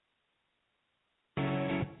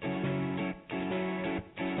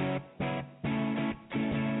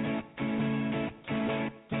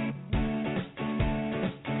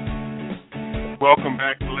 Welcome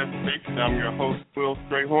back to Let's Face It. I'm your host, Will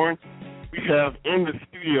Strayhorn. We have in the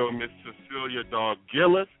studio Miss Cecilia Dog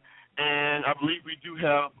Gillis, and I believe we do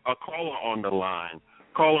have a caller on the line.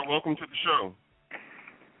 Caller, welcome to the show.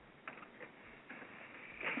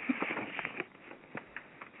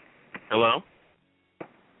 Hello?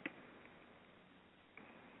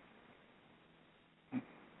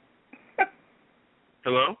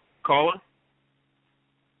 Hello? Caller?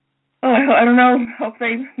 Oh, I don't know.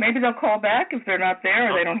 Maybe they'll call back if they're not there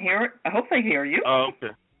or they don't hear it. I hope they hear you. Oh,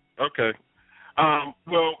 okay. Okay.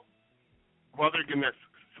 Well, while they're getting that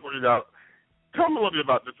sorted out, tell me a little bit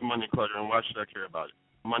about this money clutter and why should I care about it?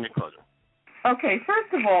 Money clutter. Okay,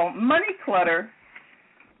 first of all, money clutter,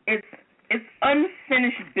 it's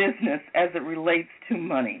unfinished business as it relates to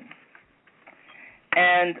money.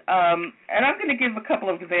 And I'm going to give a couple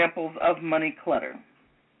of examples of money clutter.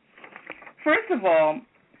 First of all,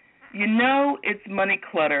 you know it's money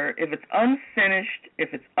clutter if it's unfinished,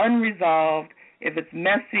 if it's unresolved, if it's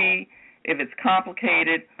messy, if it's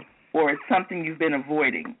complicated, or it's something you've been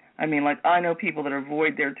avoiding. I mean, like I know people that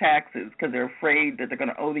avoid their taxes because they're afraid that they're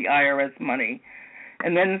going to owe the IRS money.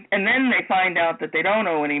 And then they find out that they don't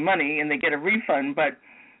owe any money and they get a refund, but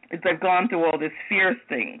they've gone through all this fear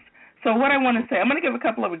things. So what I want to say, I'm going to give a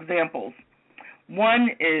couple of examples. One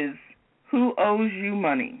is, who owes you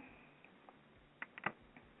money?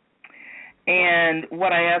 And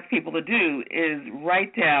what I ask people to do is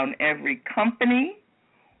write down every company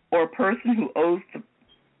or person who owes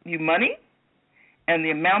you money and the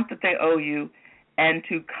amount that they owe you, and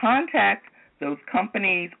to contact those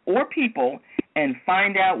companies or people and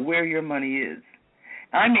find out where your money is.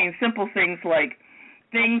 I mean, simple things like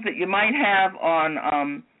things that you might have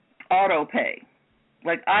on auto pay.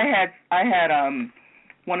 Like I had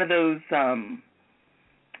one of those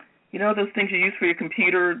those things you use for your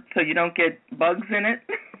computer so you don't get bugs in it.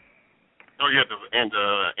 Oh yeah, and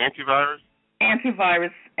antivirus.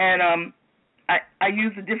 Antivirus, and I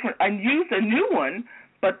used a new one,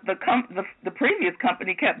 but the previous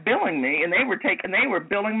company kept billing me, and they were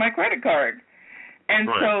billing my credit card. And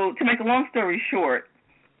right. So, to make a long story short,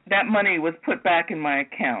 that money was put back in my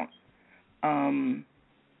account. And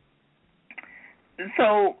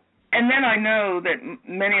then I know that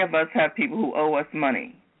many of us have people who owe us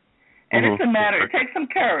money. And it's a matter, it takes some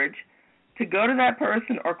courage to go to that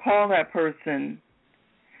person or call that person,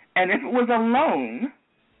 and if it was a loan,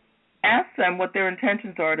 ask them what their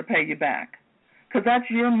intentions are to pay you back, because that's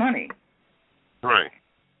your money. Right.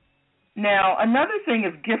 Now, another thing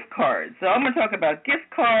is gift cards. So I'm going to talk about gift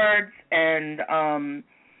cards and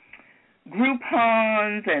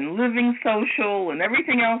Groupons and Living Social and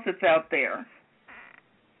everything else that's out there.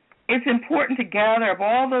 It's important to gather up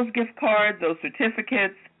all those gift cards, those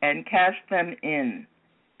certificates, and cash them in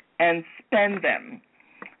and spend them.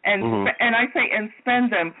 And and I say and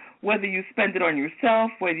spend them, whether you spend it on yourself,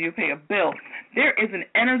 whether you pay a bill. There is an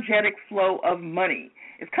energetic flow of money.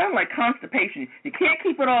 It's kind of like constipation. You can't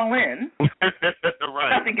keep it all in.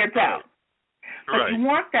 Right. Nothing gets out. But you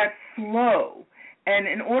want that flow. And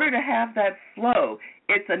in order to have that flow,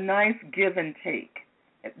 it's a nice give and take.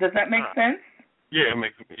 Does that make sense? Yeah, it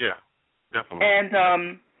makes definitely.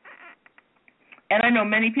 And I know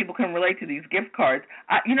many people can relate to these gift cards.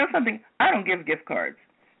 You know something? I don't give gift cards.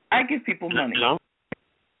 I give people money. No?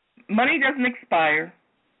 Money doesn't expire,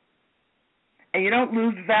 and you don't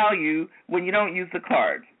lose value when you don't use the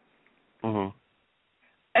card. Mm-hmm.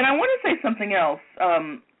 And I want to say something else.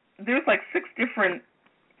 There's like 6 different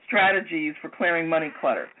strategies for clearing money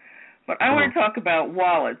clutter. But I want to talk about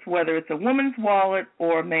wallets, whether it's a woman's wallet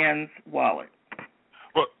or a man's wallet.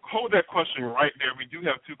 Well, hold that question right there. We do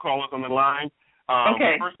have 2 callers on the line.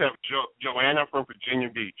 Okay. We first have Joanna from Virginia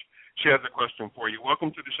Beach. She has a question for you.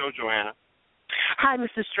 Welcome to the show, Joanna. Hi,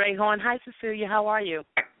 Mr. Strayhorn. Hi, Cecilia. How are you?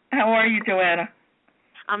 How are you, Joanna?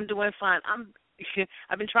 I'm doing fine.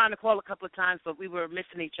 I've been trying to call a couple of times, but we were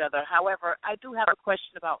missing each other. However, I do have a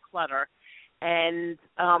question about clutter, and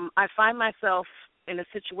I find myself in a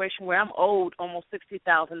situation where I'm owed almost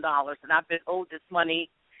 $60,000, and I've been owed this money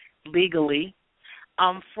legally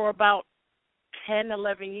for about 10,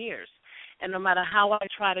 11 years. And no matter how I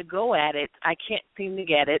try to go at it, I can't seem to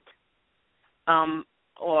get it.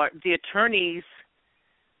 Or the attorneys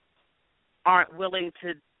aren't willing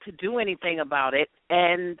to do anything about it.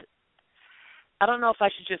 And I don't know if I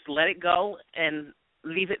should just let it go and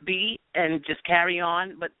leave it be and just carry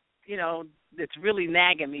on. But, it's really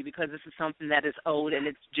nagging me because this is something that is owed and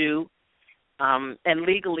it's due. And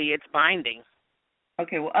legally it's binding.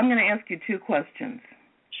 Okay, well, I'm going to ask you 2 questions.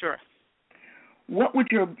 Sure. What would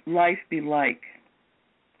your life be like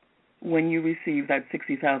when you receive that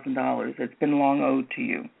 $60,000 that's been long owed to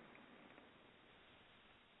you?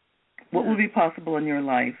 What would be possible in your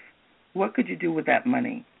life? What could you do with that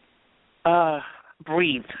money?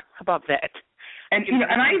 Breathe. How about that? And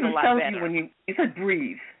and I even tell you when you said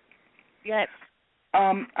breathe. Yes.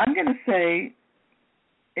 I'm going to say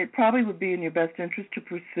it probably would be in your best interest to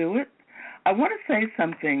pursue it. I want to say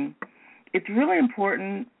something. It's really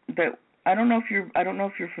important that I don't know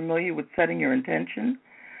if you're familiar with setting your intention,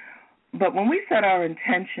 but when we set our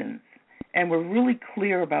intentions and we're really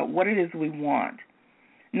clear about what it is we want,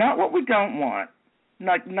 not what we don't want,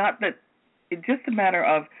 not that it's just a matter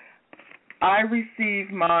of I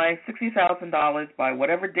receive my $60,000 by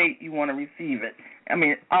whatever date you want to receive it. I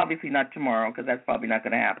mean, obviously not tomorrow because that's probably not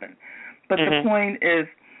going to happen. But the point is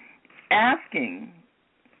asking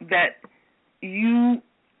that you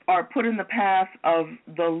are put in the path of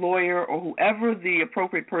the lawyer or whoever the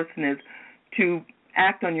appropriate person is to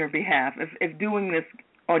act on your behalf if doing this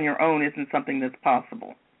on your own isn't something that's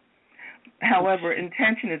possible. However,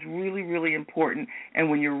 intention is really, really important, and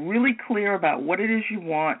when you're really clear about what it is you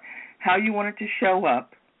want, how you want it to show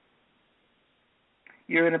up,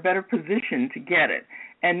 you're in a better position to get it.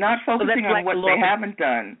 and not focusing on what they haven't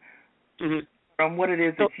done, mm-hmm. on what it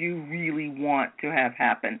is that you really want to have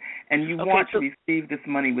happen, and you want to receive this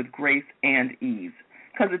money with grace and ease,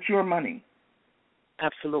 because it's your money.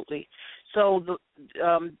 Absolutely. So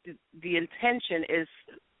the intention is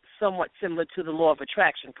somewhat similar to the law of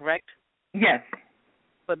attraction, correct? Yes.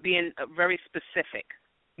 But being very specific.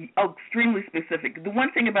 Oh, extremely specific. The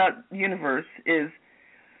one thing about the universe is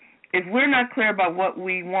if we're not clear about what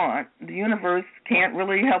we want, the universe can't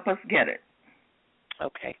really help us get it.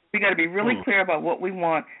 Okay. We got to be really clear about what we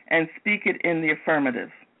want and speak it in the affirmative.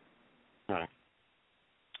 Right.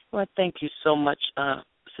 Well, thank you so much,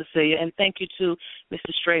 Cecilia, and thank you to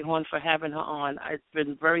Mr. Strayhorn for having her on. It's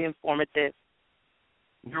been very informative.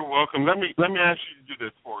 You're welcome. Let me ask you to do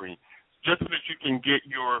this for me, just so that you can get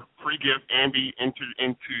your free gift and be entered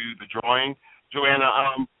into the drawing. Joanna,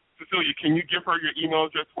 Cecilia, can you give her your email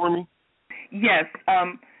address for me? Yes.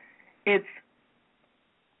 It's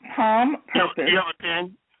Palm Purpose. Do you have a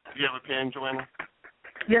pen? Do you have a pen, Joanna?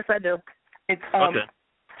 Yes, I do. It's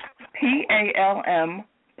PALM,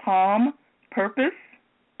 Palm Purpose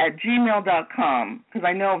 @gmail.com, because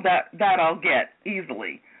I know that I'll get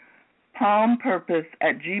easily.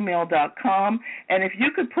 palmpurpose@gmail.com, and if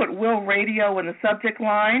you could put Will Radio in the subject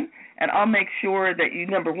line, and I'll make sure that you,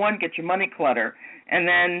 number one, get your money clutter, and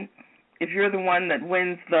then if you're the one that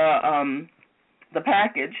wins the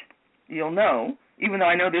package, you'll know, even though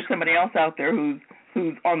I know there's somebody else out there who's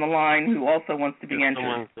on the line who also wants to be entered.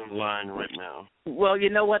 Someone's in line right now. Well, you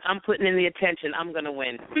know what? I'm putting in the attention. I'm going to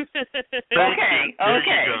win. Okay. There you go.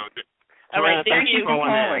 All right, thank you for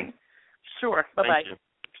calling. Sure. Bye-bye.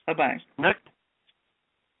 Bye-bye.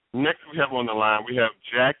 Next we have on the line, we have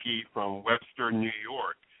Jackie from Webster, New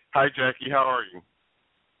York. Hi, Jackie. How are you?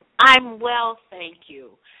 I'm well, thank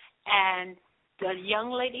you. And the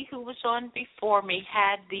young lady who was on before me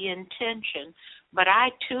had the intention, but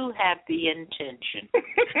I, too, have the intention.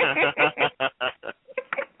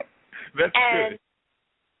 That's and good.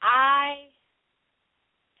 I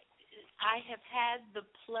have had the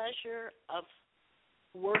pleasure of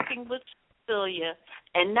working with Cecilia,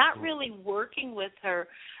 and not really working with her,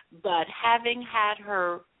 but having had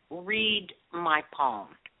her read my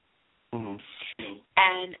palm. Mm-hmm.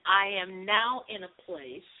 And I am now in a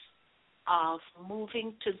place of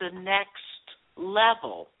moving to the next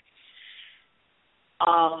level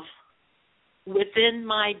of within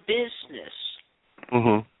my business,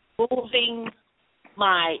 moving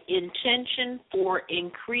my intention for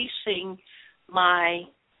increasing my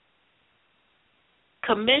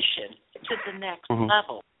commission to the next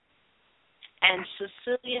level. And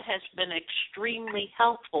Cecilia has been extremely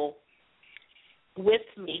helpful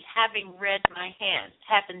with me, having read my hand,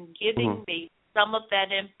 having given me some of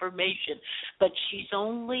that information, but she's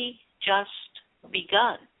only just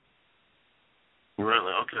begun.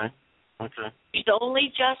 Really? Okay. She's only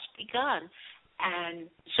just begun. And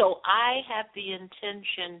so I have the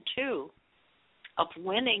intention, too, of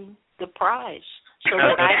winning the prize. So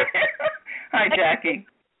that Hi, Jackie.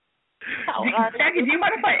 Jackie, do you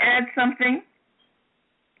mind if I add something?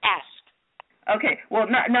 Ask. Okay. Well,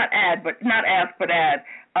 not add, but not ask, but add.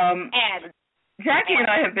 Add. Jackie and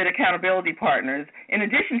I have been accountability partners, in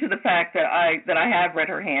addition to the fact that I have read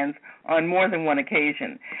her hands on more than one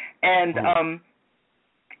occasion, and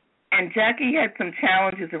Jackie had some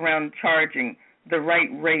challenges around charging the right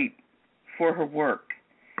rate for her work,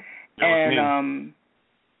 and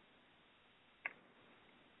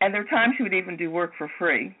there are times she would even do work for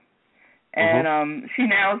free, and she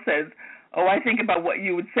now says, "Oh, I think about what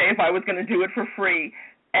you would say if I was going to do it for free."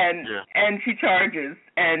 And she charges,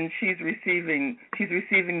 and she's receiving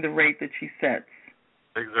the rate that she sets.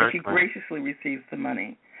 Exactly. She graciously receives the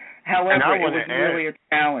money. However, it was really a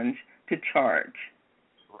challenge to charge.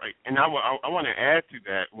 Right, and I want to add to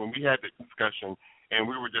that. When we had the discussion, and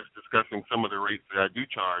we were just discussing some of the rates that I do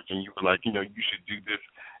charge, and you were like, you should do this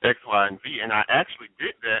X, Y, and Z, and I actually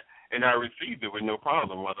did that, and I received it with no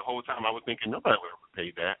problem. While the whole time I was thinking nobody would ever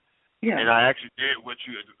pay that. Yeah. And I actually did what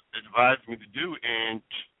you advised me to do, and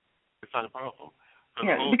it's not a problem. So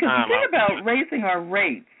because the thing about raising our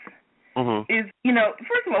rates is,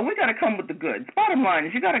 first of all, we got to come with the goods. Bottom line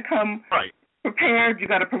is you got to come prepared. You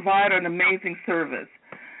got to provide an amazing service.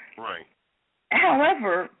 Right.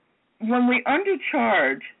 However, when we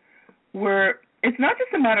undercharge, it's not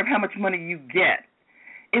just a matter of how much money you get.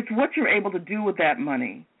 It's what you're able to do with that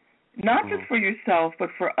money, not just for yourself, but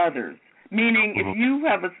for others. Meaning, if you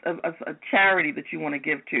have a charity that you want to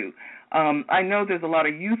give to, I know there's a lot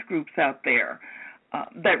of youth groups out there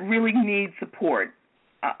that really need support.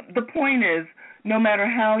 The point is, no matter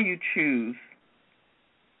how you choose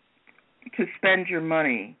to spend your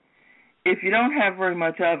money, if you don't have very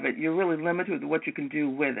much of it, you're really limited with what you can do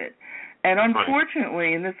with it. And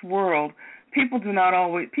unfortunately, in this world, people do not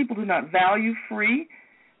value free,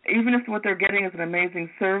 even if what they're getting is an amazing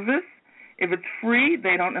service. If it's free,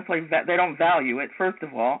 they don't value it, first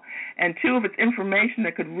of all. And two, if it's information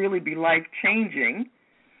that could really be life-changing,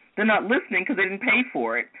 they're not listening because they didn't pay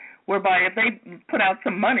for it. Whereby if they put out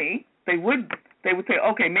some money, they would say,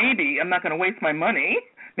 okay, maybe I'm not going to waste my money.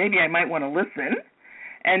 Maybe I might want to listen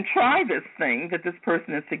and try this thing that this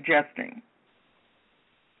person is suggesting.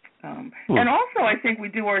 And also, I think we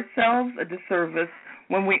do ourselves a disservice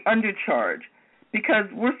when we undercharge, because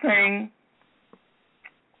we're saying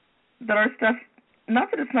that our stuff,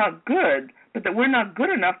 not that it's not good, but that we're not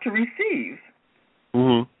good enough to receive.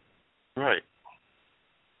 Right.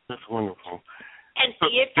 That's wonderful. And so,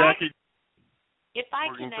 Jackie, if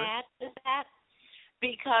I can add to that,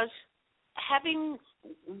 because having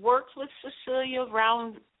worked with Cecilia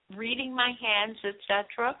around reading my hands,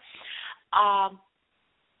 etc.,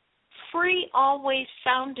 free always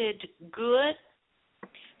sounded good,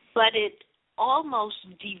 but it almost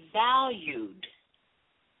devalued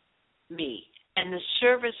me and the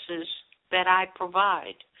services that I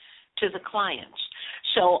provide to the clients.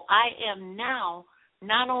 So I am now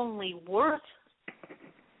not only worth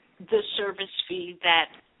the service fee that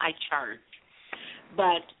I charge,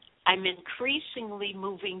 but I'm increasingly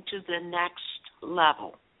moving to the next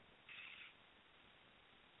level.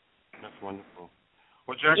 That's wonderful.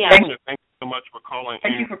 Well, Jackie, thank you so much for calling in.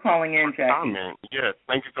 Thank you for calling in, Jackie. Comment. Yes,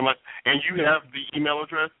 thank you so much. And you have the email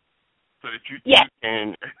address so that you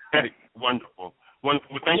can. Wonderful.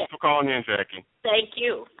 Wonderful. Well, thank you for calling in, Jackie. Thank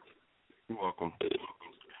you. You're welcome.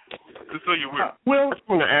 Cecilia, I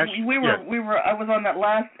was on that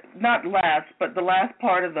the last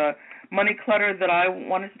part of the money clutter that I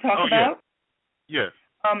wanted to talk about. Yes.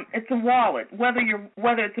 It's a wallet. Whether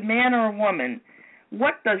it's a man or a woman,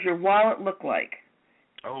 what does your wallet look like?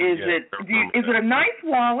 Is it a nice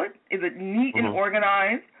wallet? Is it neat and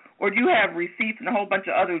organized? Or do you have receipts and a whole bunch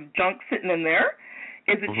of other junk sitting in there?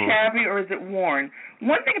 Is it shabby or is it worn?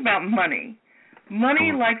 One thing about money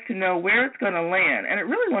likes to know where it's going to land, and it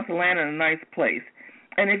really wants to land in a nice place.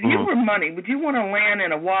 And if you were money, would you want to land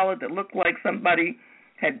in a wallet that looked like somebody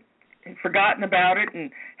had forgotten about it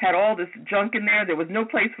and had all this junk in there? There was no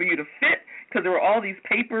place for you to fit because there were all these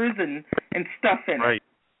papers and stuff in it.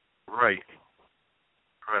 Right.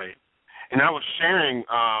 And I was sharing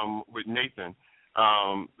with Nathan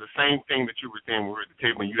the same thing that you were saying when we were at the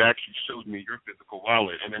table, and you actually showed me your physical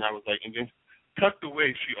wallet. And then I was like, and then tucked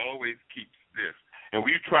away, she always keeps this. And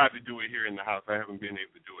we've tried to do it here in the house. I haven't been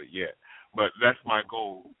able to do it yet. But that's my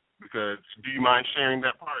goal. Because do you mind sharing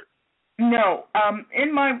that part? No.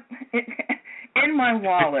 In my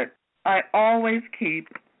wallet, I always keep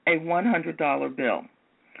a $100 bill.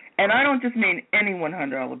 And I don't just mean any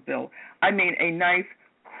 $100 bill. I mean a nice,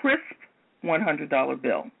 crisp $100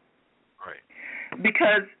 bill. Right.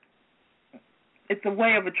 Because it's a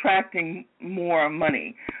way of attracting more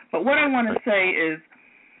money. But what I want to say is,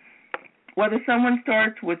 whether someone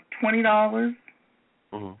starts with $20,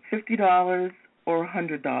 $50, or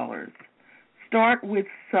 $100, start with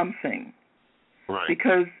something. Right.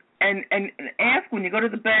 Because and ask when you go to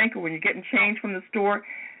the bank or when you're getting change from the store,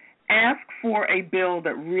 ask for a bill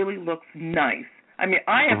that really looks nice. I mean,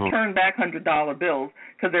 I have turned back $100 bills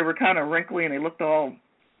because they were kind of wrinkly and they looked all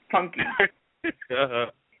funky.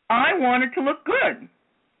 I want it to look good.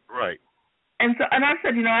 Right. And I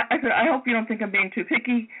said, I hope you don't think I'm being too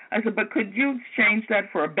picky. I said, but could you exchange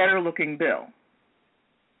that for a better looking bill?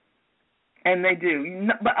 And they do.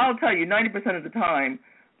 But I'll tell you, 90% of the time,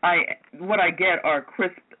 what I get are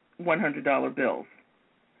crisp $100 bills.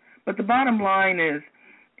 But the bottom line is,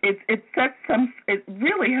 it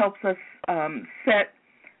really helps us set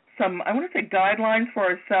some, I want to say, guidelines for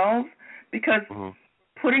ourselves, because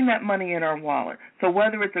putting that money in our wallet. So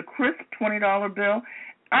whether it's a crisp $20 bill,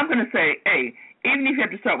 I'm going to say, hey, even if you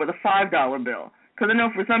have to start with a $5 bill, because I know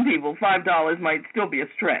for some people $5 might still be a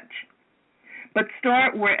stretch. But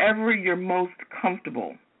start wherever you're most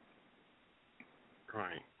comfortable.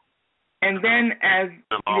 Right. And then as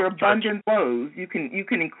your abundance grows, you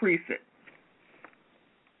can increase it.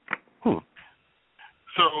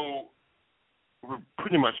 So we're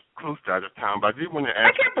pretty much close to out of time, but I did want to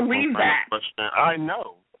ask. I can't believe that. Question. I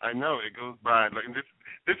know. It goes by. Like,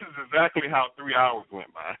 this is exactly how 3 hours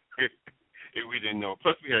went by. If we didn't know.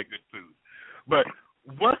 Plus, we had good food. But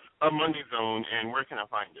what's a money zone, and where can I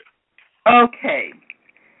find it? Okay.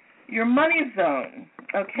 Your money zone.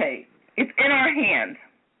 Okay. It's in our hand.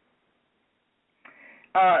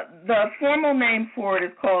 The formal name for it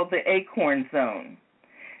is called the acorn zone.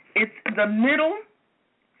 It's the middle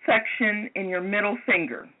section in your middle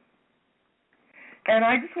finger. And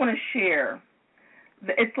I just want to share,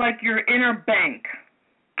 it's like your inner bank.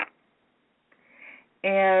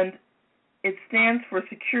 And it stands for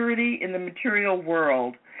security in the material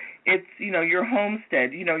world. It's, your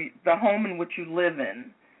homestead, the home in which you live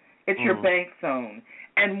in. It's your bank zone.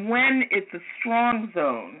 And when it's a strong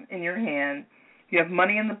zone in your hand, you have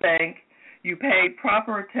money in the bank, you pay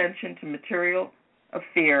proper attention to material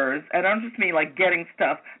affairs, and I don't just mean like getting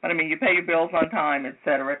stuff, but I mean you pay your bills on time,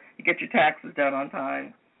 etc. You get your taxes done on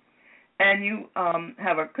time. And you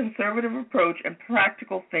have a conservative approach and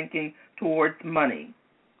practical thinking towards money.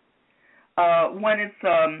 When it's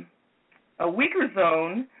a weaker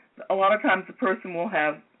zone, a lot of times the person will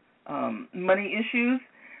have money issues.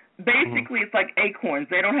 Basically, it's like acorns.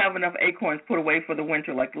 They don't have enough acorns put away for the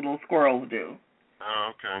winter like little squirrels do.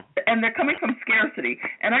 Oh, okay. And they're coming from scarcity.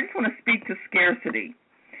 And I just want to speak to scarcity.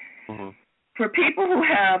 For people who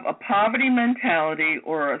have a poverty mentality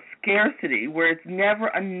or a scarcity where it's never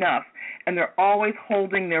enough and they're always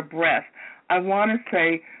holding their breath, I want to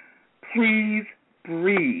say, please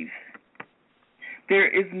breathe. There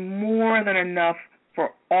is more than enough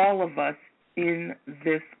for all of us in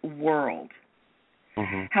this world.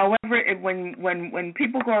 However, when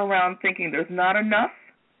people go around thinking there's not enough,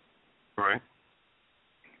 right?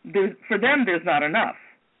 For them, there's not enough.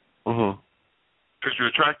 Because you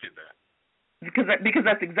attracted that. Because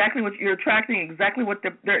that's exactly what you're attracting. Exactly what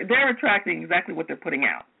they're attracting. Exactly what they're putting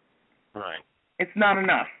out. Right. It's not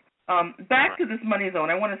enough. Back to this money zone.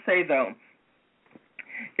 I want to say though,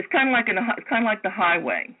 it's kind of like the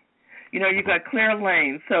highway. You've got clear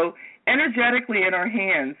lanes. So energetically in our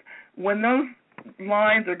hands, when those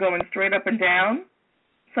lines are going straight up and down,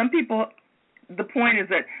 some people, the point is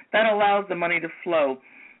that allows the money to flow.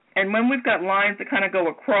 And when we've got lines that kind of go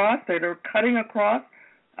across, that are cutting across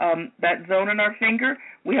that zone in our finger,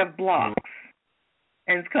 we have blocks.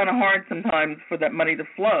 And it's kind of hard sometimes for that money to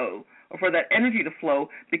flow or for that energy to flow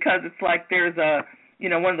because it's like there's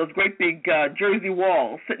one of those great big Jersey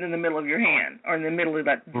walls sitting in the middle of your hand or in the middle of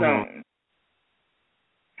that zone.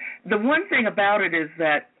 The one thing about it is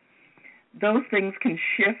that those things can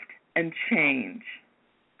shift and change.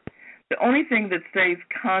 The only thing that stays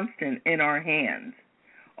constant in our hands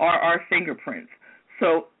are our fingerprints.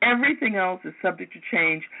 So everything else is subject to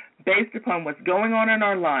change based upon what's going on in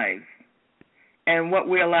our lives and what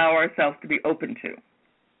we allow ourselves to be open to.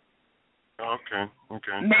 Okay.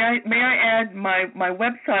 May I add my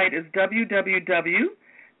website is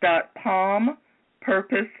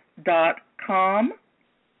www.palmpurpose.com.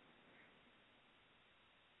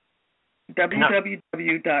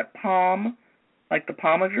 www.palm, like the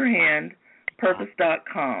palm of your hand,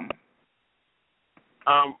 purpose.com.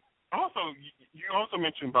 Also, you also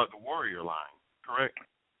mentioned about the warrior line, correct?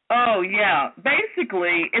 Oh, yeah.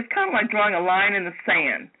 Basically, it's kind of like drawing a line in the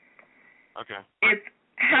sand. Okay. It's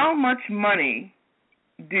how much money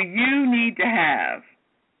do you need to have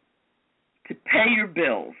to pay your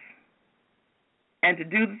bills and to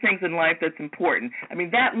do the things in life that's important. I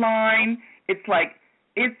mean, that line, it's like,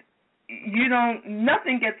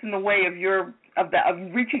 nothing gets in the way of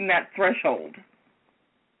reaching that threshold.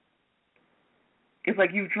 It's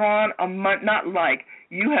like you have drawn a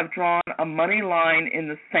money line in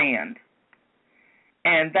the sand,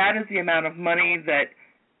 and that is the amount of money that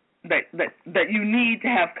you need to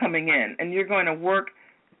have coming in, and you're going to work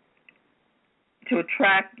to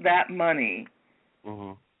attract that money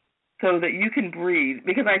so that you can breathe.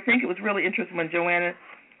 Because I think it was really interesting when Joanna,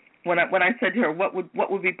 when I said to her, what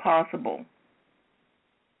would be possible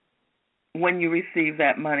when you receive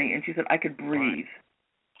that money, and she said, I could breathe.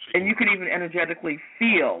 And you could even energetically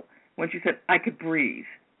feel when she said, I could breathe.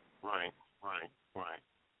 Right.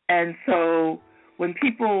 And so when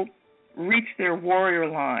people reach their warrior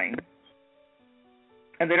line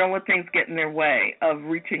and they don't let things get in their way of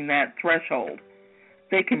reaching that threshold,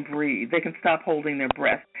 they can breathe. They can stop holding their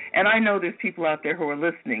breath. And I know there's people out there who are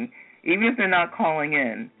listening, even if they're not calling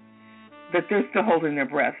in, that they're still holding their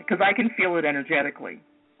breath, because I can feel it energetically.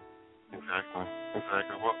 Exactly.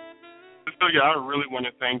 Well, Cecilia, I really want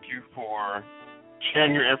to thank you for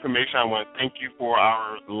sharing your information. I want to thank you for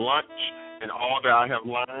our lunch and all that I have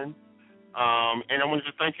learned. And I want to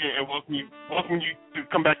just thank you and welcome you to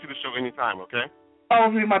come back to the show anytime, okay? Oh,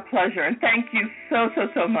 it'll be my pleasure. And thank you so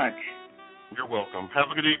much. You're welcome.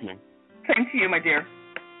 Have a good evening. Same to you, my dear.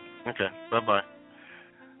 Okay. Bye-bye.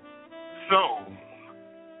 So,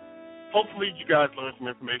 hopefully you guys learned some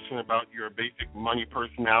information about your basic money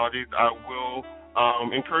personalities. I will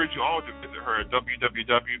encourage you all to visit her at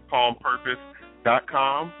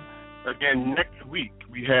www.palmpurpose.com. Again, next week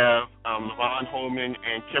we have Levon Holman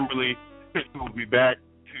and Kimberly who will be back to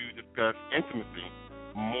discuss intimacy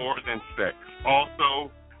more than sex. Also,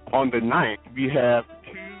 on the 9th, we have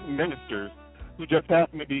 2 ministers who just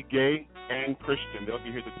happen to be gay and Christian. They'll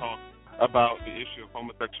be here to talk about the issue of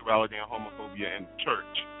homosexuality and homophobia in the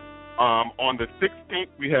church. On the 16th,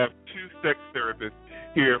 we have 2 sex therapists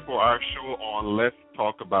here for our show on Let's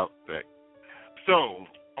Talk About Sex. So,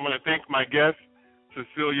 I'm going to thank my guest,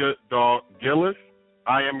 Cecilia Daw Gillis.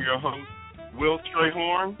 I am your host, Will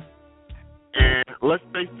Strayhorn. And let's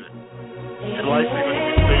face it, in life you're going to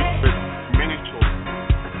be faced with many choices.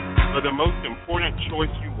 But the most important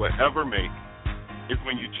choice you will ever make is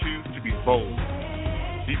when you choose to be bold,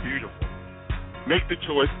 be beautiful. Make the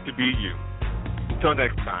choice to be you. Until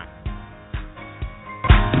next time.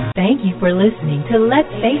 Thank you for listening to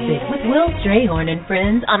Let's Face It with Will Strayhorn and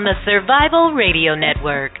friends on the Survival Radio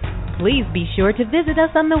Network. Please be sure to visit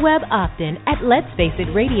us on the web often at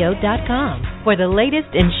letsfaceitradio.com for the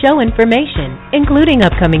latest in show information, including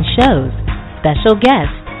upcoming shows, special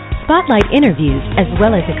guests, spotlight interviews, as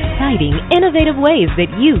well as exciting, innovative ways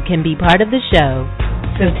that you can be part of the show.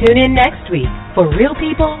 So tune in next week for real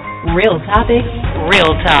people, real topics,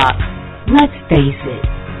 real talk. Let's face it.